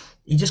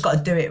 You just got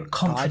to do it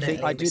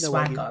confidently. I do with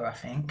swagger, I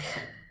think.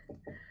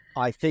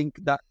 I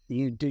think that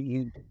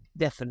you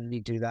definitely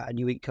do that, and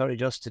you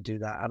encourage us to do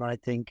that. And I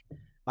think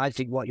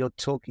what you're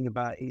talking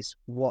about is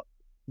what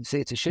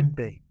theatre should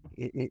be.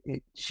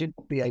 It should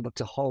be able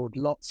to hold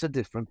lots of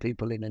different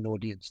people in an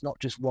audience, not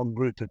just one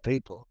group of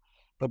people,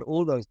 but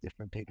all those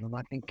different people. And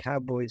I think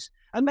Cowbois,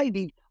 and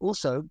maybe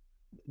also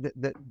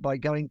that by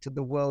going to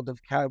the world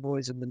of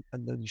Cowbois and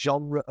the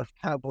genre of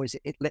Cowbois,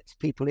 it lets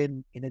people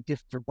in a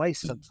different way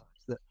sometimes.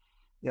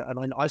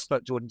 And I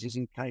spoke to audiences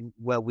who came,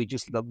 well, me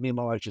and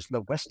my wife just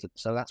love Western,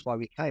 so that's why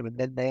we came. And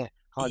then they're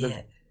kind of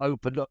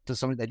opened up to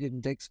something they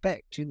didn't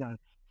expect,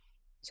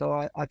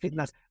 So I think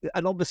that's,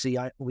 and obviously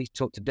we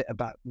talked a bit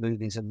about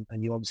movies, and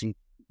you obviously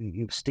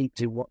you're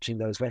steeped in watching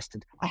those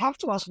Westerns. I have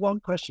to ask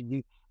one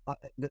question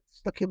that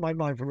stuck in my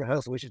mind from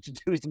rehearsal, which is to do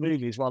with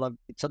movies while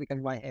it's something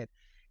in my head,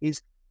 is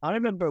I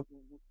remember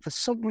for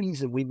some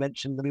reason we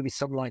mentioned the movie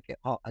Some Like It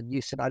Hot, and you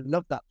said, I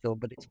love that film,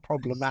 but it's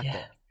problematic.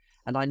 Yeah.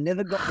 And I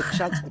never got the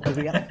chance because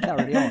we had to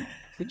carry on.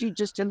 Could you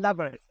just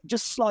elaborate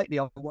just slightly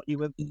on what you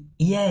were...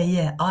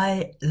 Yeah.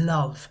 I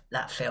love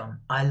that film.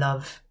 I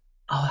love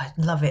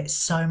it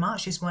so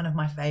much. It's one of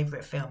my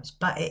favourite films.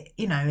 But, it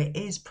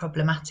is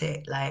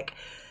problematic.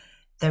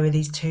 There are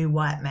these two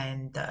white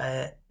men that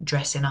are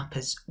dressing up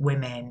as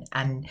women.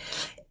 And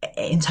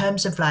in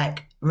terms of,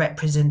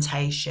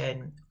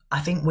 representation... I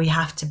think we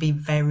have to be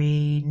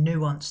very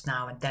nuanced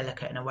now and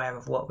delicate and aware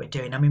of what we're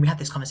doing. I mean, we had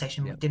this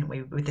conversation, didn't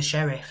we, with the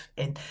sheriff?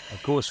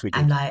 Of course we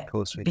did.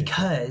 And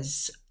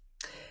because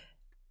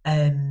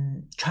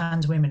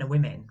trans women are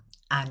women,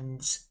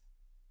 and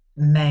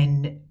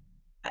men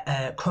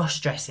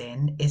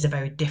cross-dressing is a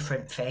very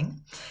different thing.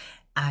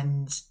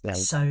 And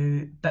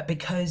so, but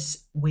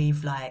because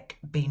we've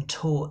been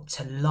taught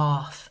to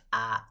laugh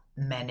at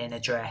men in a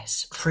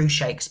dress through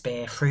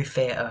Shakespeare, through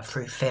theatre,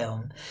 through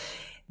film,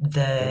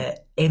 the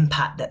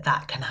impact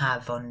that can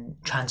have on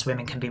trans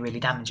women can be really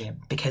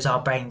damaging, because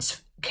our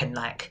brains can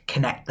like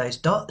connect those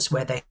dots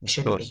where they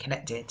shouldn't be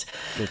connected.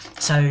 Yes.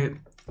 So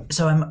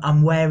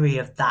I'm wary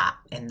of that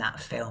in that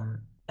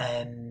film.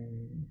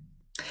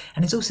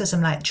 And there's also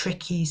some like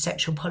tricky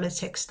sexual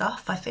politics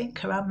stuff, I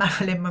think, around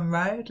Marilyn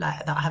Monroe,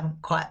 like that I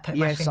haven't quite put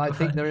my finger on.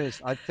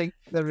 Yes, I think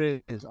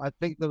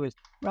there is.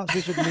 Perhaps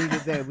we should leave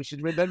it there. We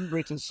should remember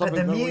it as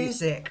something. But the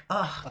music,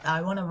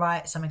 I want to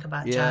write something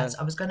about jazz.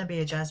 I was going to be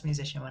a jazz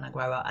musician when I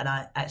grow up, and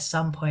at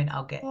some point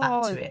I'll get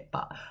back to it.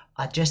 But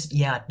I'd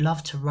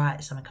love to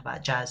write something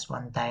about jazz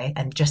one day,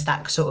 and just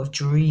that sort of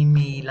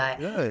dreamy, like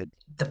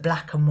the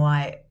black and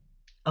white.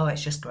 Oh,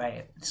 it's just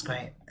great. It's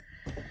great.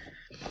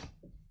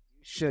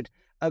 Should.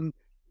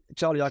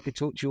 Charlie, I could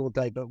talk to you all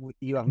day, but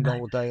you haven't got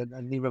all day,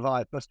 and neither have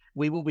I. But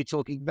we will be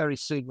talking very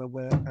soon when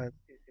we're in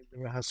the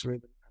rehearsal room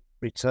and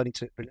returning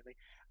to it brilliantly.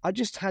 I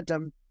just had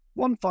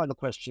one final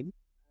question,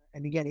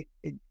 and again,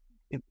 it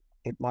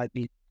might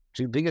be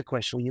too big a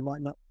question, or you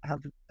might not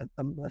have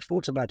a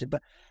thought about it,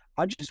 but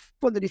I just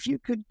wondered if you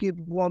could give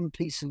one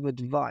piece of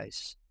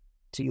advice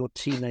to your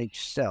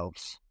teenage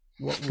selves,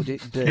 what would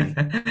it be?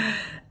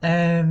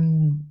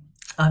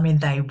 I mean,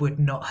 they would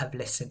not have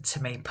listened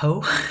to me,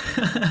 Paul.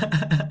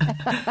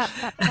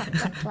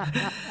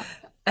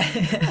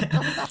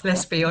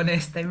 Let's be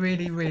honest, they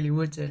really, really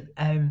wouldn't.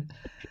 I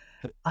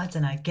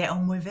don't know, get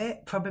on with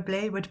it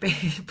probably would be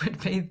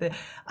the.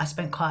 I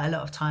spent quite a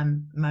lot of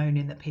time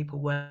moaning that people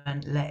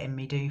weren't letting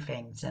me do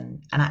things,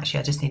 and actually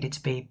I just needed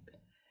to be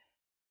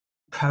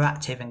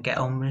proactive and get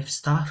on with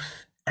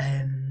stuff.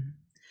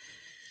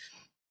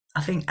 I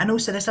think, and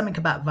also there's something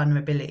about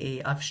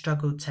vulnerability. I've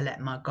struggled to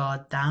let my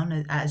guard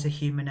down as a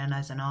human and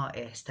as an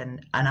artist,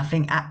 and I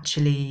think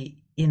actually,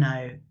 you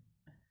know,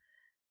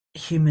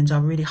 humans are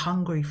really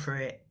hungry for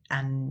it,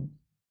 and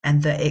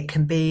that it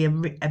can be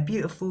a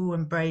beautiful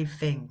and brave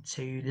thing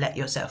to let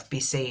yourself be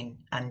seen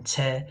and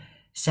to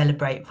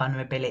celebrate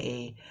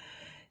vulnerability.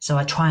 So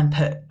I try and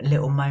put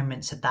little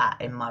moments of that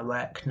in my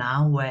work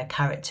now, where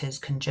characters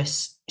can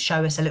just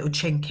show us a little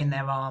chink in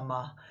their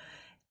armour.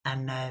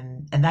 And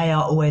they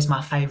are always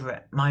my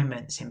favourite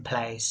moments in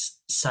plays.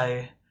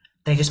 So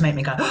they just make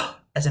me go,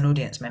 as an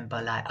audience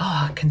member, like,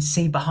 I can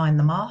see behind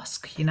the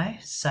mask, you know?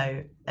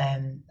 So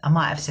I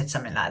might have said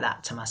something like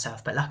that to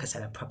myself, but like I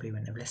said, I probably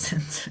wouldn't have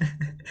listened.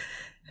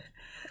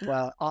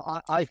 Well,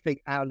 I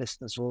think our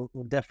listeners will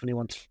definitely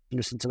want to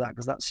listen to that,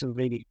 because that's a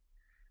really,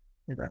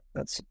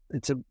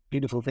 it's a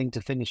beautiful thing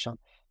to finish on.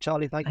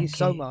 Charlie, thank you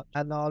so much,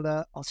 and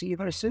I'll see you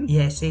very soon.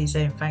 Yeah, see you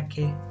soon. Thank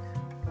you.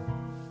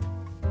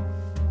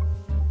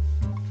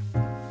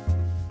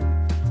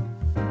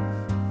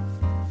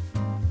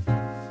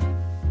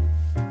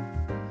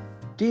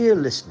 Dear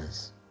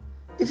listeners,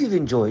 if you've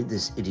enjoyed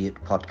this idiot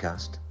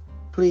podcast,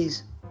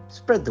 please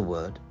spread the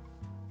word